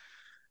common?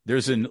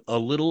 There's a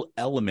little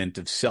element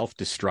of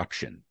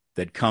self-destruction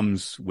that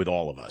comes with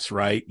all of us,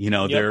 right?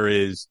 There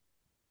is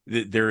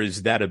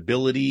that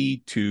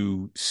ability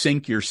to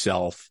sink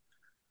yourself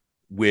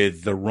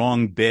with the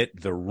wrong bit,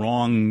 the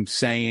wrong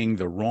saying,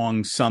 the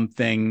wrong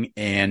something.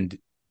 And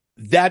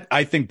that,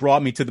 I think,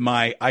 brought me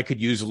to I could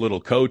use a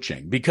little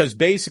coaching, because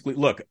basically,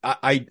 look,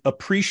 I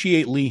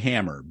appreciate Lee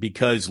Hammer,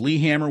 because Lee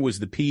Hammer was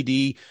the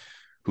PD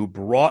who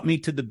brought me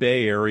to the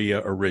Bay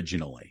Area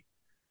originally.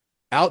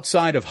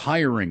 Outside of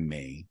hiring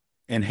me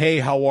and hey,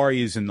 how are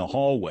yous in the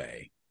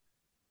hallway,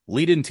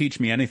 Lee didn't teach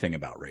me anything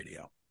about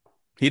radio.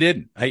 He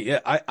didn't.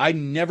 I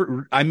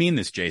never, I mean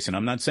this, Jason,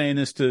 I'm not saying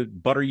this to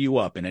butter you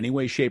up in any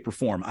way, shape, or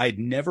form. I had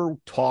never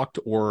talked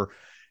or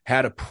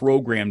had a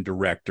program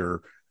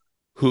director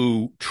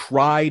who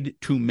tried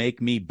to make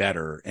me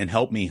better and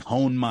help me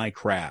hone my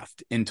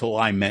craft until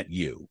I met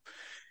you.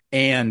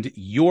 And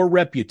your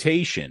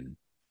reputation,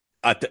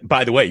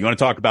 by the way, you want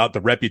to talk about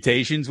the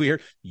reputations we hear?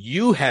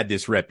 You had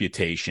this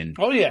reputation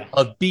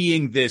of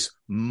being this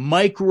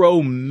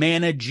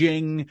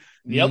micromanaging,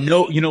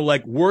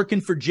 like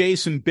working for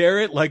Jason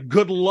Barrett, like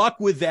good luck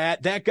with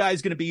that. That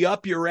guy's going to be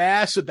up your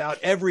ass about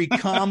every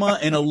comma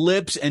and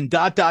ellipse and ...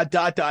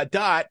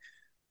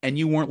 And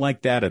you weren't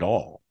like that at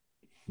all.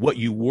 What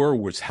you were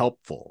was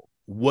helpful.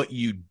 What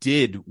you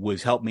did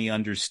was help me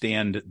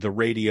understand the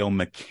radio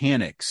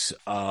mechanics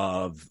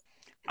of,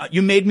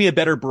 you made me a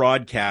better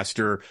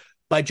broadcaster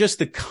by just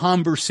the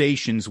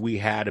conversations we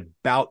had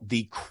about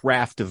the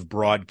craft of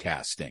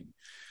broadcasting.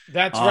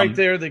 That's right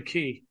there, the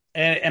key.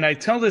 And I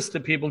tell this to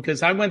people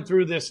because I went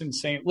through this in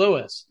St.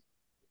 Louis.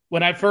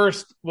 When I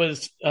first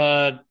was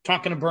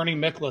talking to Bernie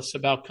Miklasz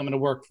about coming to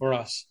work for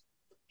us,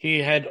 he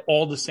had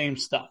all the same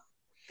stuff.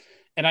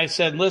 And I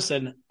said,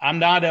 listen, I'm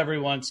not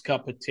everyone's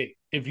cup of tea.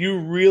 If you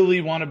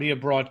really want to be a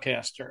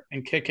broadcaster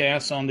and kick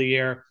ass on the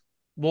air,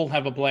 we'll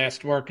have a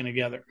blast working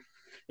together.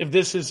 If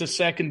this is a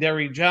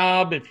secondary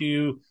job, if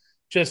you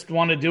just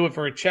want to do it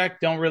for a check,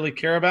 don't really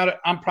care about it,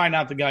 I'm probably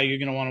not the guy you're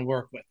going to want to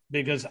work with,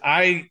 because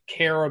I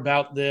care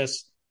about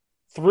this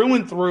through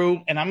and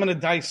through, and I'm going to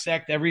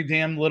dissect every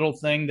damn little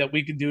thing that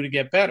we could do to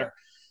get better.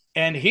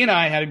 And he and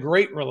I had a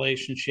great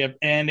relationship,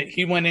 and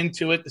he went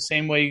into it the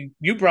same way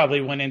you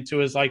probably went into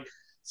it, is like,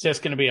 is this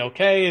going to be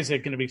okay? Is it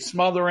going to be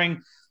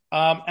smothering?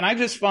 And I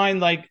just find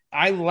like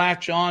I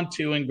latch on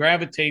to and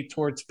gravitate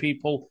towards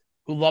people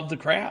who love the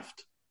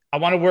craft. I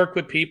want to work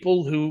with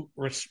people who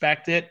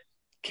respect it,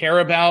 care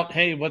about,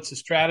 hey, what's the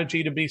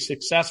strategy to be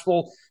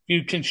successful?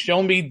 You can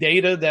show me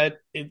data that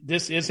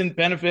this isn't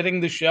benefiting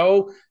the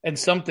show and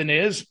something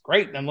is,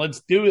 great, then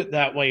let's do it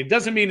that way. It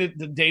doesn't mean that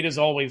the data is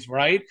always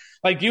right.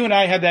 Like you and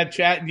I had that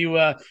chat, and you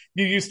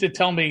used to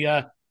tell me,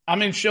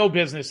 I'm in show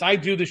business. I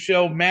do the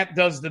show. Matt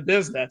does the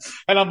business.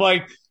 And I'm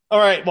like, all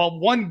right, well,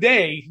 one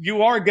day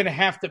you are going to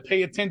have to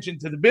pay attention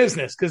to the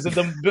business, because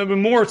the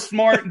more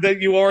smart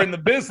that you are in the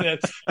business,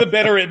 the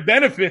better it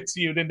benefits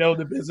you to know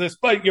the business.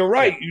 But you're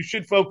right. You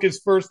should focus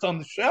first on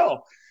the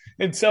show.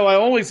 And so I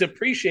always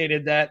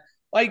appreciated that.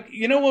 Like,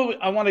 you know what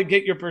I want to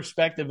get your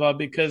perspective of,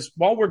 because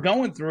while we're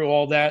going through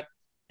all that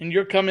and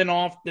you're coming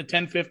off the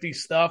 1050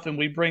 stuff and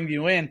we bring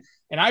you in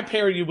and I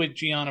pair you with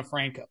Gianna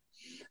Franco.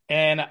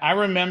 And I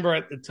remember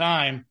at the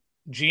time,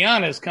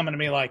 Gianna's coming to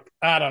me like,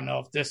 I don't know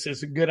if this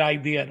is a good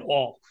idea at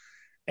all.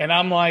 And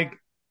I'm like,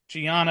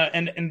 Gianna,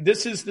 and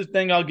this is the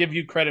thing I'll give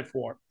you credit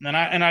for. And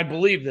I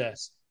believe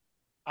this.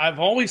 I've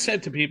always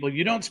said to people,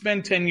 you don't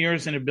spend 10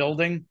 years in a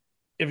building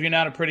if you're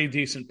not a pretty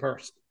decent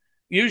person.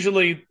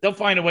 Usually they'll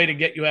find a way to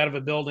get you out of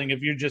a building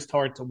if you're just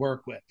hard to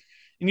work with.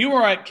 And you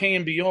were at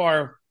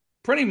KNBR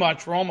pretty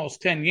much for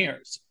almost 10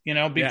 years,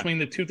 between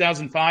the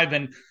 2005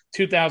 and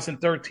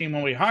 2013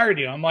 when we hired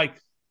you. I'm like,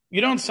 you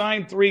don't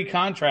sign 3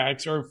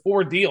 contracts or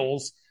 4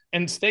 deals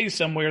and stay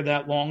somewhere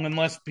that long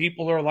unless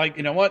people are like,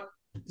 you know what,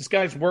 this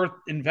guy's worth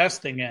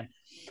investing in.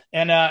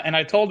 And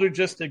I told her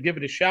just to give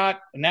it a shot.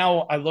 And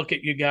now I look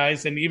at you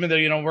guys, and even though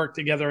you don't work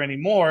together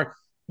anymore,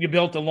 you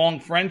built a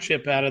long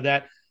friendship out of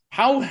that.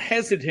 How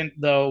hesitant,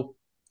 though,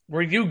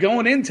 were you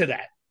going into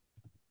that?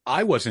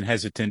 I wasn't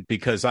hesitant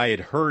because I had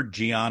heard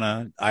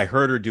Gianna. I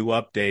heard her do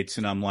updates,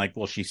 and I'm like,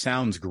 well, she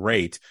sounds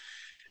great.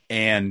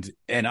 And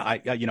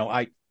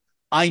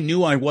I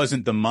knew I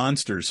wasn't the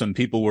monster some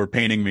people were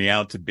painting me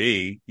out to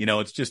be.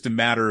 It's just a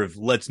matter of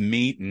let's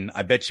meet, and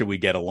I bet you we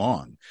get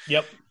along.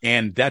 Yep.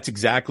 And that's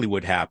exactly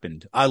what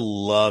happened. I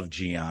love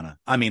Gianna.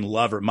 I mean,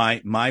 love her.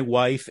 My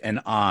wife and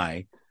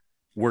I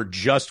were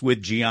just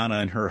with Gianna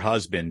and her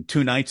husband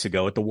 2 nights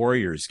ago at the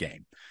Warriors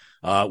game.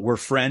 We're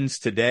friends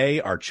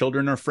today. Our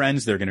children are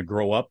friends. They're going to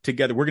grow up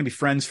together. We're going to be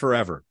friends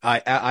forever.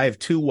 I have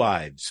 2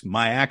 wives,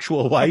 my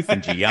actual wife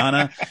and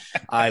Gianna.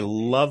 I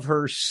love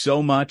her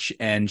so much.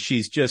 And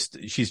she's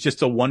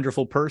just a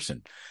wonderful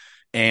person.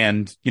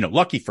 And,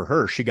 lucky for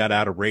her, she got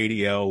out of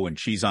radio and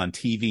she's on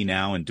TV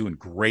now and doing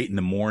great in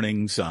the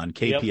mornings on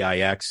KPIX.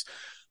 Yep.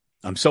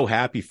 I'm so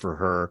happy for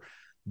her.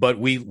 But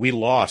we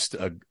lost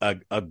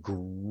a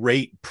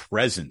great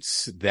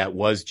presence that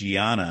was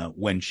Gianna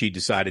when she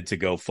decided to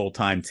go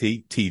full-time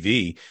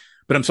TV.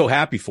 But I'm so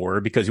happy for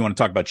her, because you want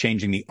to talk about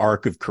changing the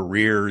arc of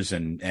careers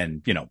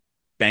and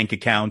bank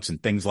accounts and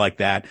things like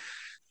that.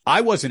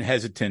 I wasn't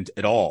hesitant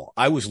at all.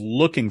 I was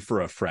looking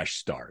for a fresh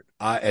start.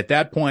 At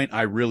that point,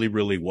 I really,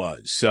 really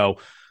was. So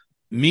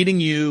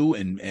meeting you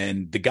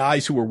and the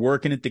guys who were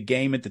working at the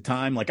game at the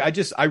time, like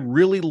I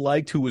really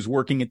liked who was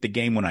working at the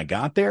game when I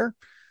got there.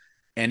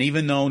 And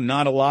even though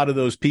not a lot of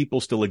those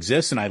people still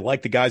exist, and I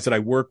like the guys that I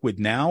work with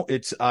now,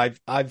 I've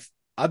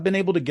been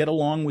able to get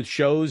along with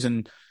shows,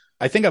 and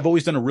I think I've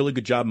always done a really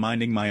good job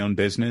minding my own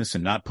business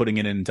and not putting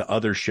it into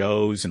other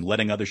shows and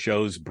letting other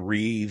shows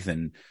breathe.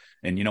 And,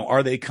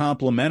 are they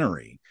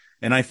complementary?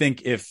 And I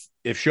think if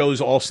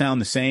shows all sound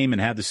the same and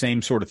have the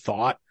same sort of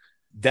thought,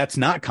 that's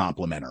not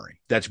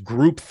complementary. That's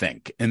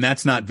groupthink. And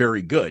that's not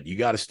very good. You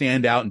got to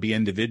stand out and be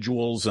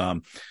individuals.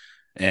 And,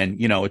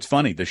 it's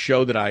funny. The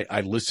show that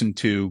I listened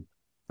to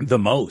the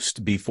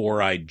most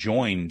before I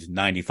joined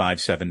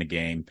 95.7 The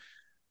Game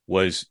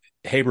was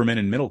Haberman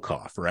and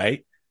Middlecoff,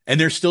 right? And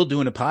they're still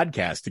doing a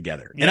podcast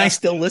together. Yeah. And I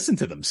still listen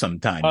to them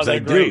sometimes. Oh, I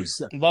great.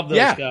 do. Love those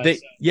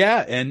guys.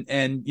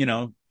 And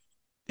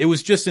it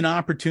was just an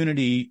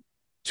opportunity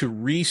to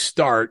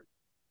restart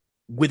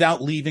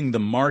without leaving the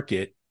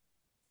market.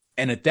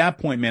 And at that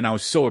point, man, I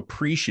was so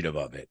appreciative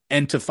of it.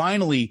 And to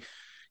finally,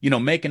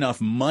 make enough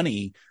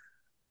money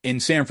in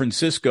San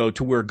Francisco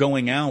to where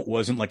going out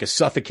wasn't like a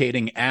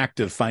suffocating act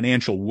of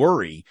financial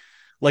worry.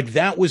 Like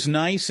that was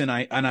nice. And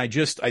I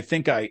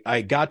think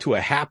I got to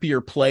a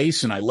happier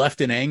place and I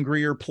left an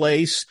angrier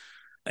place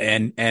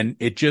and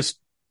it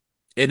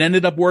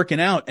ended up working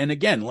out. And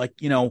again,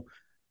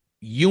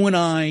 you and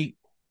I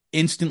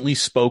instantly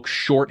spoke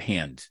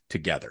shorthand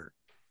together.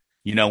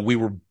 We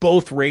were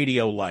both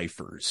radio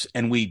lifers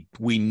and we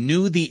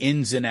knew the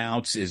ins and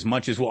outs as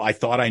much as, I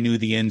thought I knew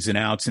the ins and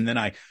outs. And then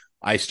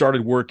I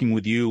started working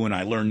with you and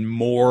I learned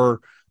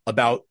more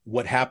about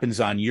what happens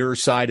on your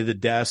side of the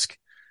desk.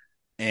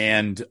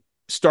 And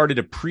started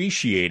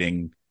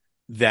appreciating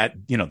that,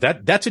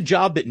 that's a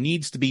job that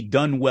needs to be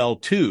done well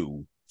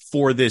too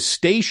for this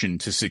station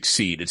to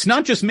succeed. It's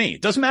not just me.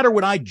 It doesn't matter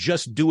what I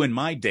just do in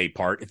my day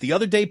part. If the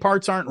other day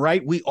parts aren't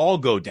right, we all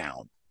go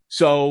down.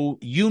 So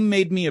you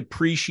made me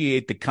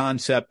appreciate the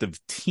concept of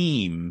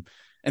team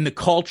and the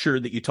culture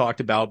that you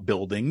talked about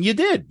building. You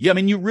did. Yeah, I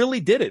mean, you really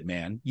did it,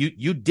 man.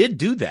 You did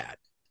do that.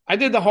 I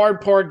did the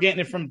hard part, getting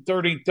it from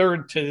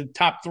 33rd to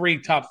top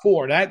 3, top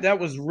 4. That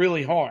was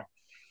really hard.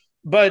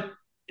 But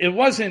it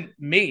wasn't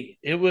me.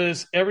 It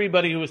was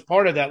everybody who was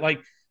part of that.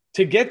 Like,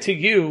 to get to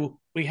you,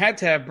 we had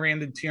to have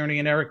Brandon Tierney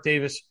and Eric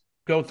Davis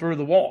go through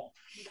the wall.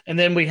 And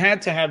then we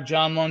had to have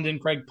John London,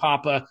 Craig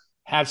Papa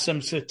have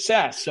some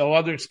success so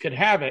others could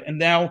have it. And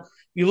now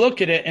you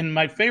look at it, and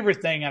my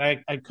favorite thing,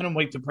 and I couldn't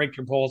wait to break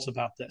your balls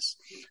about this.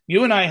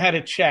 You and I had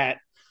a chat,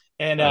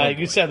 and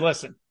you said,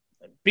 listen,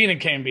 being a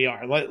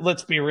KMBR,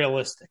 let's be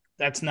realistic.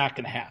 That's not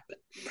going to happen.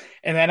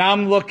 And then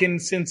I'm looking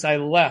since I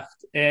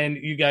left, and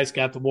you guys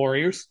got the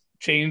Warriors,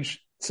 changed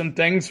some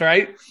things,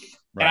 right?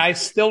 And I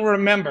still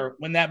remember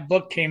when that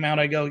book came out,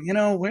 I go,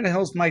 where the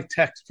hell's my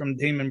text from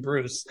Damon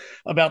Bruce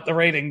about the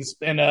ratings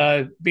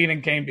and being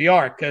in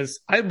KMBR? Because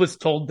I was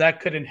told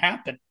that couldn't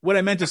happen. What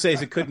I meant to say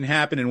is it couldn't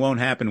happen and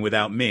won't happen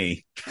without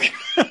me.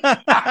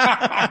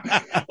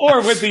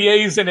 Or with the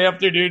A's and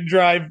afternoon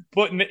drive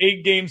putting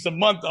 8 games a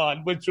month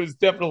on, which was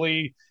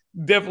definitely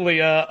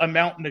a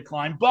mountain to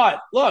climb. But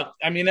look,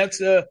 I mean, that's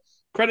a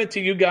credit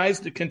to you guys,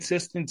 the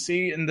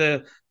consistency and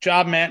the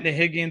job Matt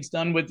Nahigian's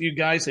done with you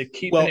guys at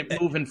keeping it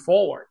moving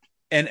forward.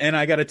 And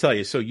I got to tell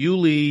you, so you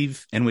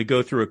leave and we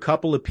go through a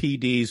couple of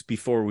PDs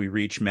before we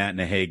reach Matt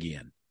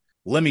Nahigian.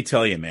 Let me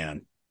tell you,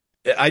 man,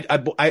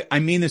 I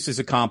mean this as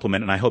a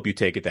compliment, and I hope you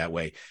take it that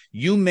way.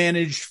 You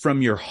managed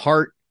from your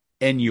heart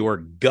and your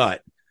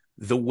gut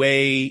the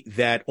way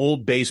that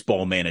old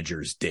baseball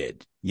managers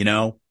did,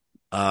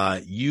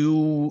 I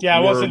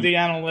wasn't the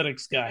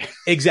analytics guy.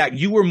 Exactly.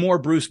 You were more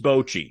Bruce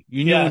Bochy.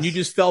 When you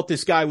just felt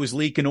this guy was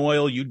leaking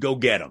oil, you'd go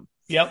get him.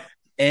 Yep.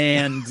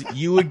 And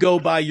you would go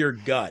by your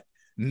gut.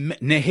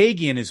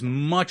 Nahigian is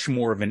much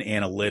more of an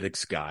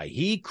analytics guy.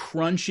 He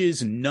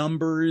crunches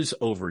numbers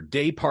over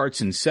day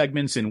parts and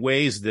segments in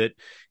ways that,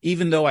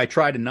 even though I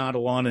try to nod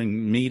along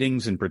in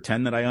meetings and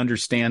pretend that I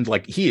understand,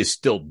 he is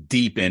still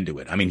deep into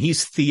it. I mean,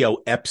 he's Theo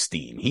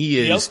Epstein. He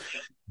is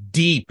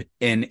deep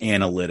in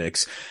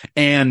analytics.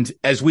 And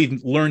as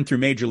we've learned through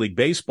Major League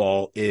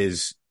Baseball,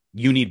 is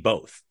you need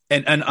both.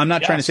 And I'm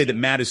not trying to say that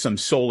Matt is some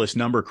soulless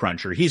number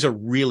cruncher. He's a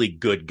really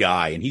good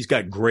guy, and he's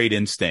got great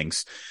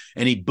instincts,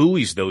 and he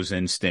buoys those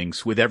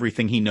instincts with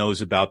everything he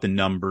knows about the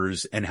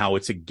numbers and how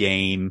it's a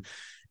game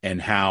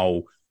and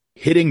how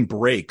hitting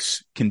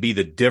breaks can be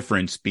the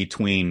difference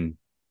between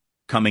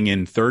coming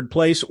in third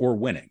place or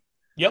winning.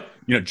 Yep.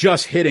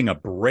 Just hitting a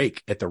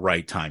break at the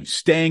right time,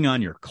 staying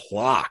on your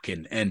clock.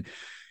 And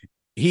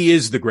he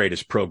is the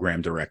greatest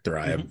program director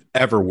I have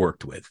ever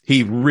worked with.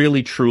 He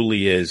really,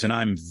 truly is. And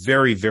I'm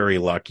very, very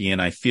lucky.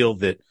 And I feel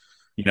that,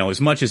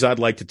 as much as I'd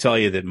like to tell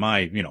you that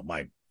my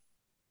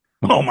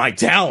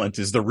talent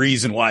is the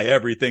reason why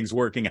everything's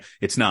working,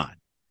 it's not.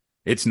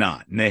 It's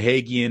not.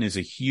 Nahigian is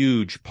a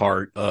huge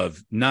part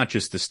of not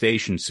just the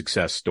station's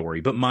success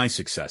story, but my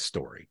success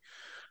story.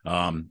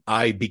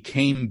 I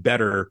became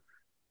better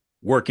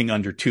working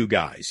under 2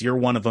 guys. You're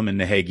one of them,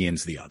 and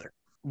Nahigian's the other.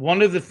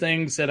 One of the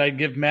things that I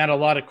give Matt a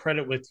lot of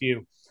credit with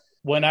you,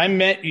 when I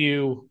met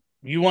you,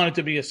 you wanted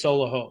to be a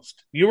solo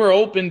host. You were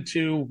open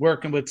to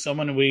working with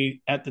someone, and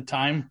at the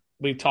time,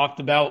 we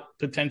talked about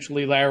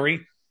potentially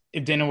Larry.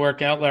 It didn't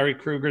work out, Larry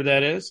Krueger,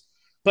 that is.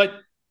 But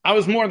I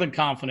was more than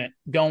confident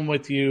going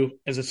with you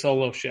as a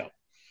solo show.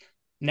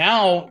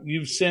 Now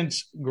you've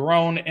since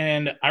grown,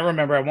 and I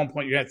remember at one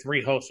point you had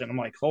 3 hosts, and I'm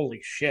like, holy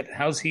shit,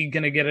 how's he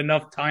going to get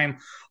enough time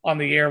on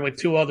the air with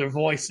 2 other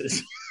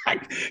voices?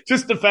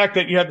 Just the fact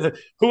that you had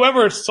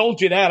whoever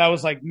sold you that, I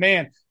was like,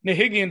 man,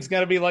 Nahigian's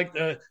got to be like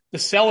the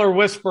cellar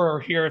whisperer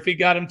here if he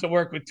got him to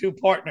work with 2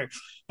 partners.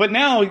 But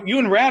now you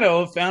and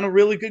Ratto have found a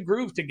really good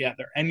groove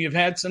together, and you've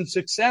had some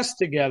success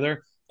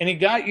together, and he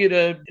got you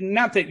to,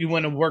 not that you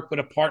wouldn't have worked with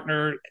a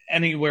partner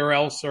anywhere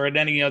else or at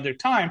any other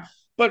time,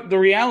 but the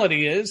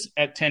reality is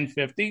at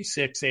 1050,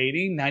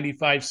 680,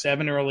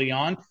 95.7 early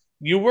on,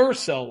 you were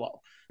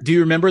solo. Do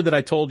you remember that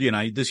I told you,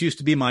 and this used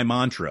to be my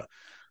mantra,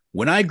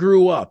 when I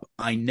grew up,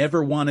 I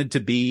never wanted to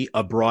be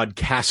a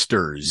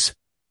broadcasters.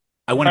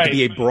 I wanted to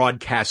be a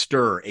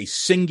broadcaster, a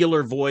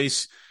singular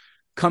voice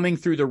coming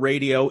through the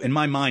radio. In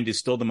my mind, is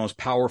still the most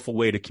powerful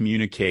way to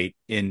communicate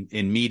in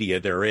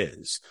media there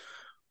is.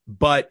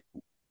 But,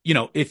 you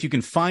know, if you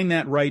can find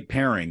that right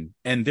pairing,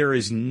 and there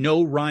is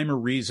no rhyme or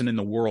reason in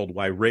the world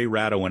why Ray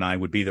Ratto and I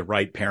would be the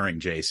right pairing,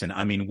 Jason.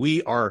 I mean,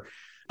 we are,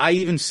 I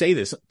even say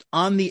this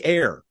on the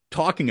air,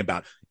 talking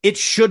about it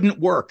shouldn't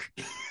work.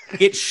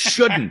 It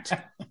shouldn't.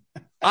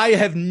 I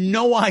have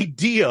no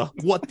idea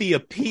what the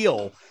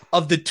appeal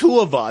of the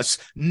 2 of us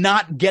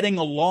not getting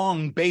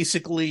along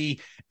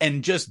basically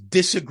and just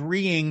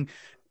disagreeing.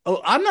 Oh,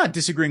 I'm not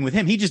disagreeing with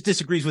him. He just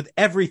disagrees with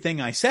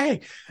everything I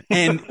say.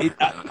 And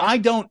I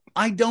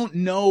don't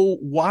know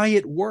why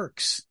it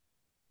works,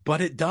 but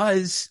it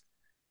does.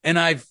 And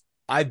I've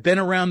been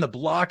around the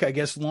block, I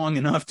guess, long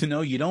enough to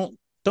know you don't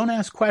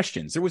ask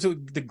questions. There was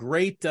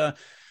there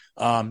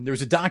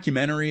was a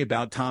documentary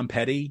about Tom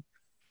Petty.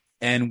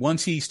 And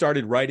once he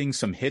started writing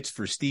some hits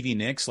for Stevie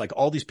Nicks, like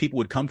all these people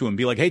would come to him and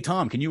be like, hey,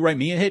 Tom, can you write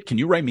me a hit? Can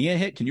you write me a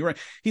hit? Can you write?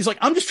 He's like,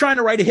 I'm just trying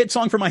to write a hit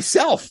song for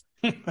myself.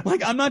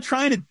 Like, I'm not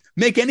trying to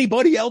make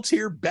anybody else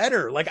here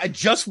better. Like, I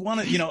just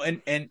want to, you know,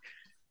 and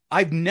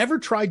I've never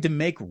tried to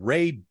make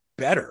Ray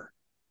better.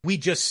 We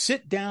just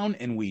sit down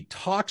and we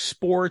talk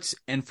sports,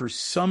 and for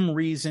some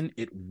reason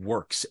it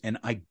works. And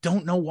I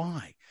don't know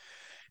why.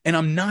 And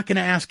I'm not going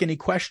to ask any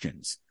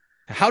questions.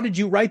 How did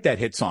you write that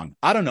hit song?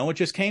 I don't know. It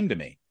just came to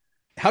me.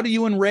 How do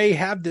you and Ray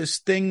have this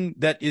thing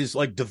that is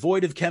like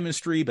devoid of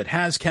chemistry, but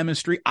has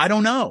chemistry? I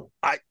don't know.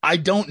 I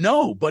don't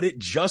know, but it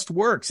just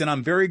works. And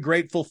I'm very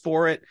grateful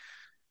for it.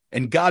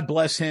 And God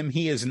bless him.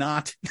 He is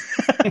not.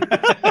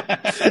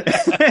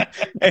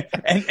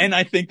 and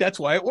I think that's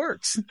why it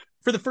works.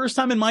 For the first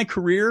time in my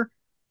career,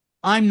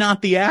 I'm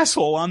not the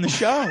asshole on the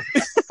show.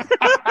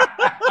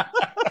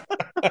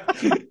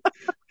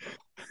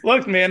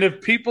 Look, man,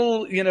 if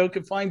people, you know,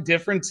 could find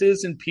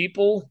differences in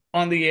people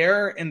on the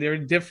air and their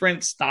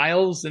different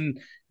styles, and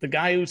the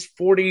guy who's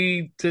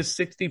 40 to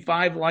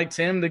 65 likes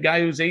him, the guy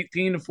who's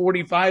 18 to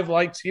 45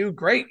 likes you,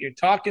 great. You're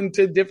talking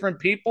to different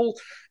people.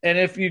 And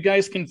if you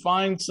guys can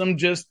find some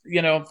just,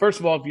 you know,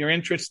 first of all, if you're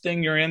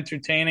interesting, you're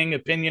entertaining,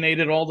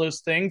 opinionated, all those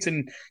things,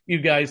 and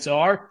you guys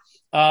are,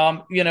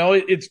 you know,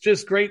 it's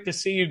just great to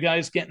see you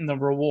guys getting the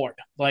reward.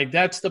 Like,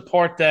 that's the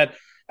part that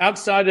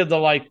outside of the,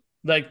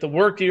 like the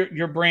work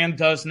your brand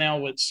does now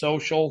with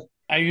social,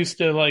 I used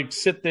to like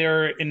sit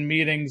there in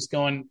meetings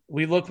going,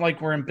 we look like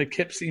we're in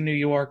Poughkeepsie, New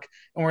York,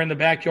 and we're in the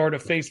backyard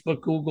of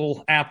Facebook,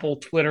 Google, Apple,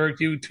 Twitter,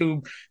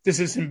 YouTube. This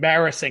is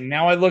embarrassing.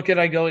 Now I look at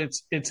it, I go,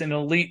 it's an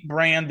elite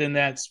brand in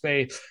that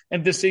space.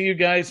 And to see you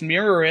guys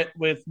mirror it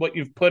with what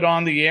you've put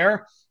on the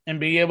air and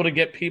be able to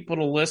get people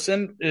to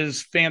listen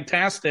is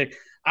fantastic.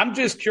 I'm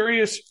just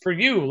curious for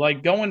you,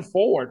 like going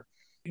forward,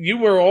 you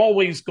were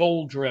always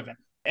goal driven.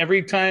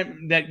 Every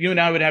time that you and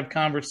I would have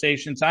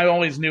conversations, I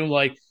always knew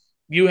like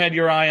you had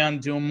your eye on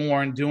doing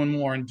more and doing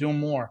more and doing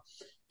more.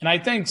 And I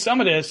think some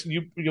of this,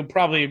 you'll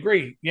probably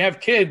agree. You have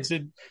kids,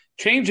 it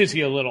changes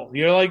you a little.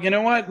 You're like, you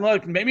know what?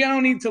 Look, maybe I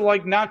don't need to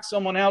like knock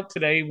someone out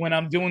today when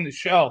I'm doing the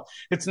show.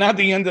 It's not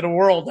the end of the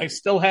world. I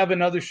still have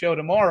another show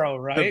tomorrow,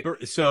 right?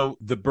 So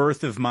the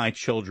birth of my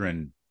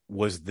children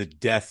was the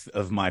death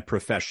of my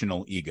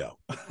professional ego.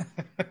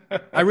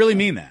 I really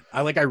mean that.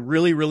 I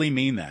really, really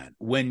mean that.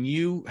 When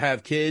you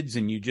have kids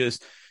and you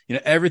just, you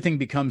know, everything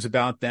becomes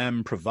about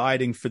them,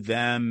 providing for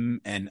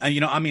them. And, you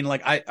know, I mean,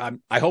 like,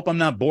 I hope I'm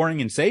not boring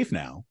and safe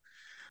now.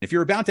 If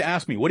you're about to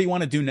ask me, what do you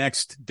want to do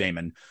next,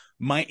 Damon?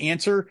 My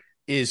answer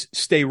is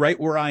stay right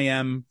where I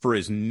am for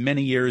as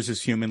many years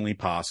as humanly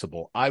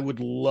possible. I would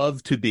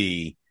love to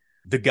be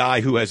the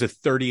guy who has a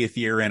 30th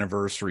year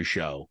anniversary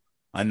show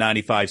on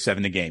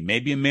 95.7 The Game.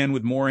 Maybe a man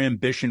with more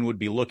ambition would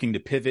be looking to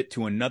pivot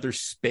to another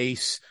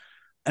space.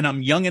 And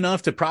I'm young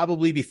enough to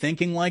probably be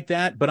thinking like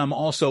that, but I'm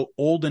also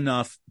old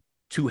enough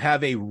to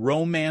have a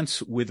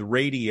romance with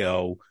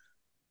radio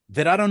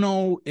that I don't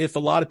know if a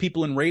lot of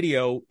people in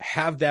radio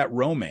have that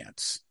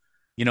romance.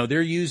 You know,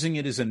 they're using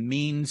it as a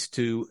means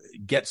to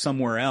get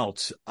somewhere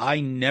else.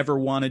 I never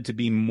wanted to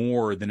be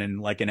more than in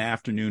like an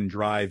afternoon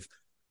drive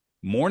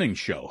morning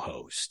show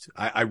host.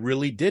 I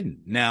really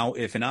didn't. Now,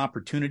 if an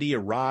opportunity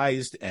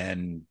arose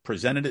and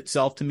presented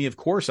itself to me, of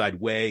course, I'd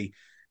weigh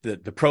the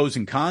pros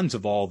and cons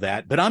of all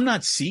that, but I'm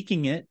not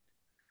seeking it.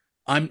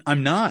 I'm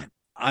not.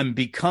 I'm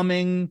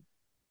becoming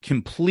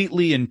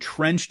completely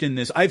entrenched in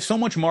this. I have so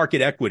much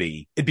market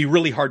equity. It'd be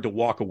really hard to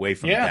walk away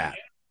from that.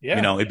 Yeah.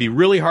 You know, it'd be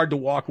really hard to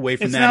walk away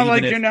from it's that. It's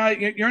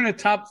not like you're in a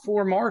top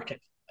 4 market.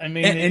 I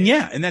mean,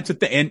 and that's a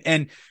thing.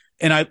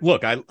 And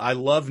I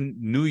love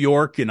New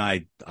York, and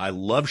I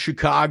love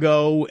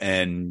Chicago,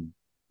 and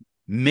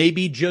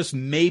maybe,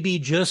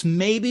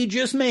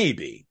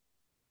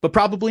 but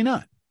probably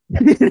not.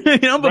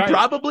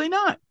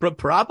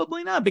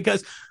 Probably not,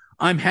 because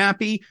I'm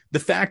happy. The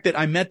fact that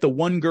I met the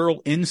one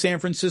girl in San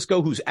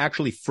Francisco who's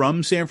actually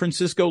from San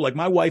Francisco, like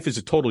my wife is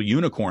a total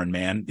unicorn,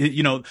 man.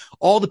 You know,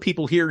 all the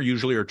people here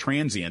usually are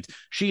transient.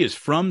 She is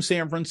from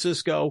San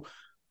Francisco.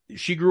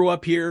 She grew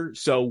up here.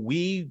 So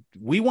we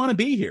want to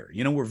be here.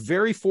 You know, we're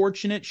very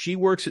fortunate. She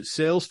works at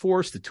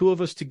Salesforce. The two of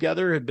us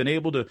together have been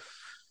able to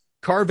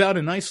carve out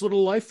a nice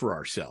little life for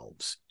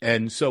ourselves.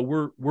 And so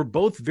we're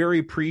both very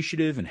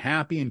appreciative and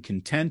happy and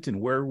content in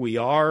where we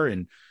are.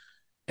 And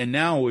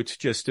now it's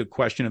just a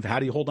question of how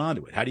do you hold on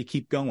to it? How do you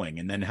keep going?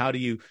 And then how do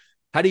you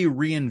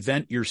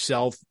reinvent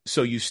yourself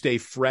so you stay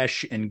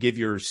fresh and give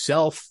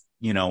yourself,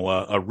 you know,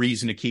 a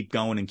reason to keep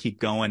going and keep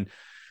going.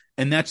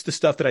 And that's the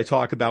stuff that I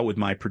talk about with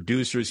my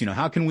producers. You know,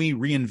 how can we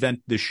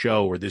reinvent this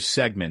show or this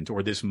segment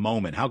or this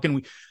moment? How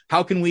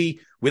can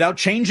we, without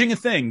changing a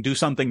thing, do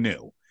something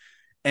new?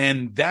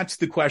 And that's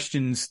the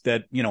questions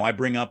that, you know, I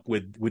bring up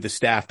with the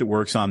staff that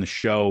works on the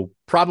show,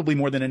 probably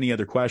more than any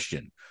other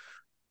question.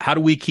 How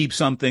do we keep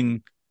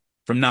something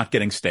from not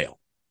getting stale?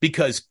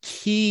 Because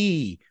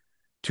key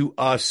to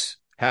us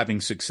having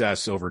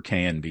success over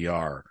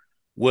KNBR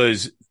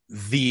was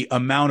the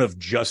amount of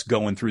just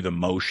going through the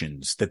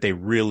motions that they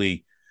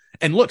really,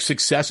 and look,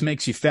 success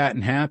makes you fat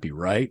and happy,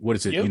 right? What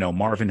is it? Yep. You know,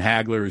 Marvin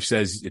Hagler, who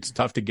says it's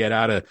tough to get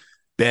out of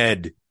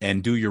bed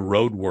and do your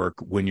road work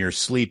when you're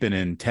sleeping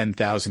in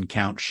 10,000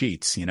 count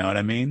sheets. You know what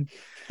I mean?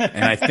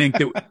 And I think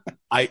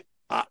that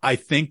I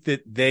think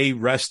that they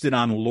rested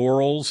on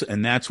laurels,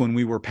 and that's when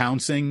we were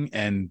pouncing.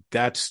 And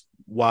that's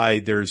why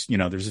there's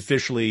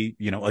officially,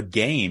 you know, a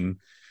game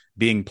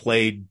being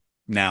played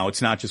now.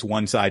 It's not just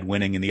one side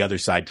winning and the other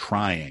side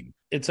trying.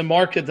 It's a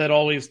market that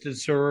always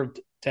deserved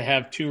to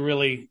have 2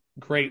 really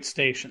great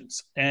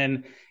stations.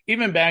 And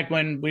even back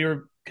when we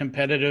were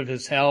competitive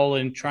as hell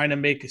and trying to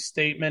make a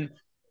statement,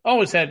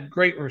 always had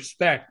great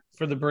respect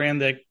for the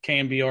brand that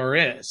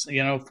KNBR is.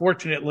 You know,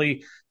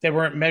 fortunately, they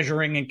weren't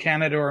measuring in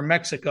Canada or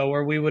Mexico,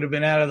 where we would have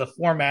been out of the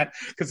format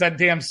because that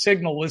damn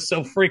signal was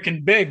so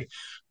freaking big.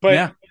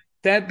 But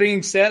That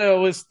being said, I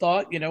always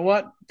thought, you know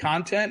what,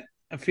 content,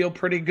 I feel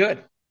pretty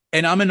good.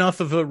 And I'm enough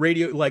of a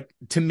radio, like,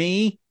 to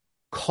me,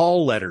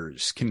 call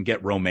letters can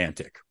get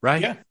romantic,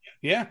 right?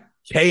 Yeah.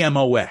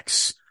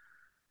 KMOX,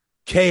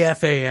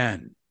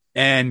 KFAN,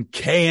 and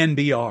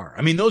KNBR.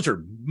 I mean, those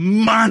are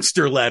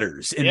monster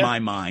letters in my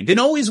mind, and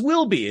always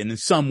will be in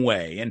some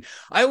way. And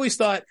I always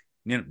thought,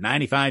 you know,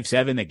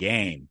 95.7 The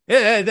Game.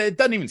 It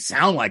doesn't even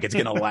sound like it's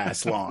going to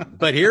last long.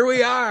 But here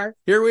we are.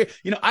 You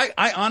know,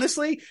 I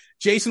honestly,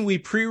 Jason, we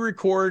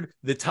pre-record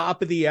the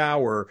top of the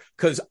hour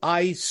because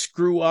I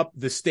screw up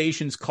the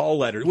station's call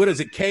letter. What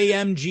is it?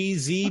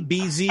 KMGZ,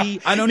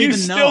 BZ? I don't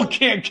even know. You still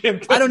can't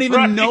get that. I don't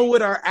even know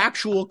what our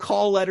actual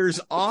call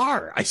letters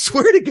are. I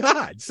swear to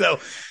God. So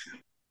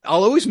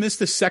I'll always miss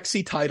the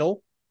sexy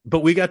title, but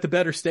we got the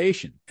better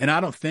station. And I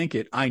don't think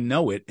it. I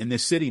know it. And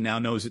this city now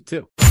knows it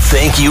too.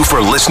 Thank you for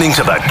listening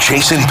to the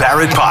Jason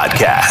Barrett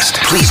Podcast.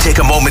 Please take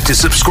a moment to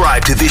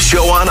subscribe to this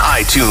show on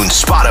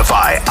iTunes,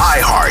 Spotify,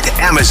 iHeart,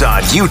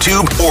 Amazon,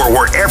 YouTube, or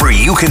wherever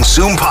you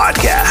consume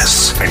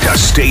podcasts. And to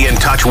stay in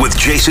touch with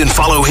Jason,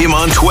 follow him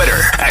on Twitter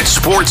at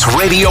Sports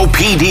Radio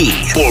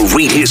PD or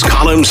read his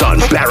columns on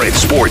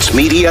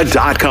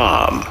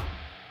BarrettSportsMedia.com.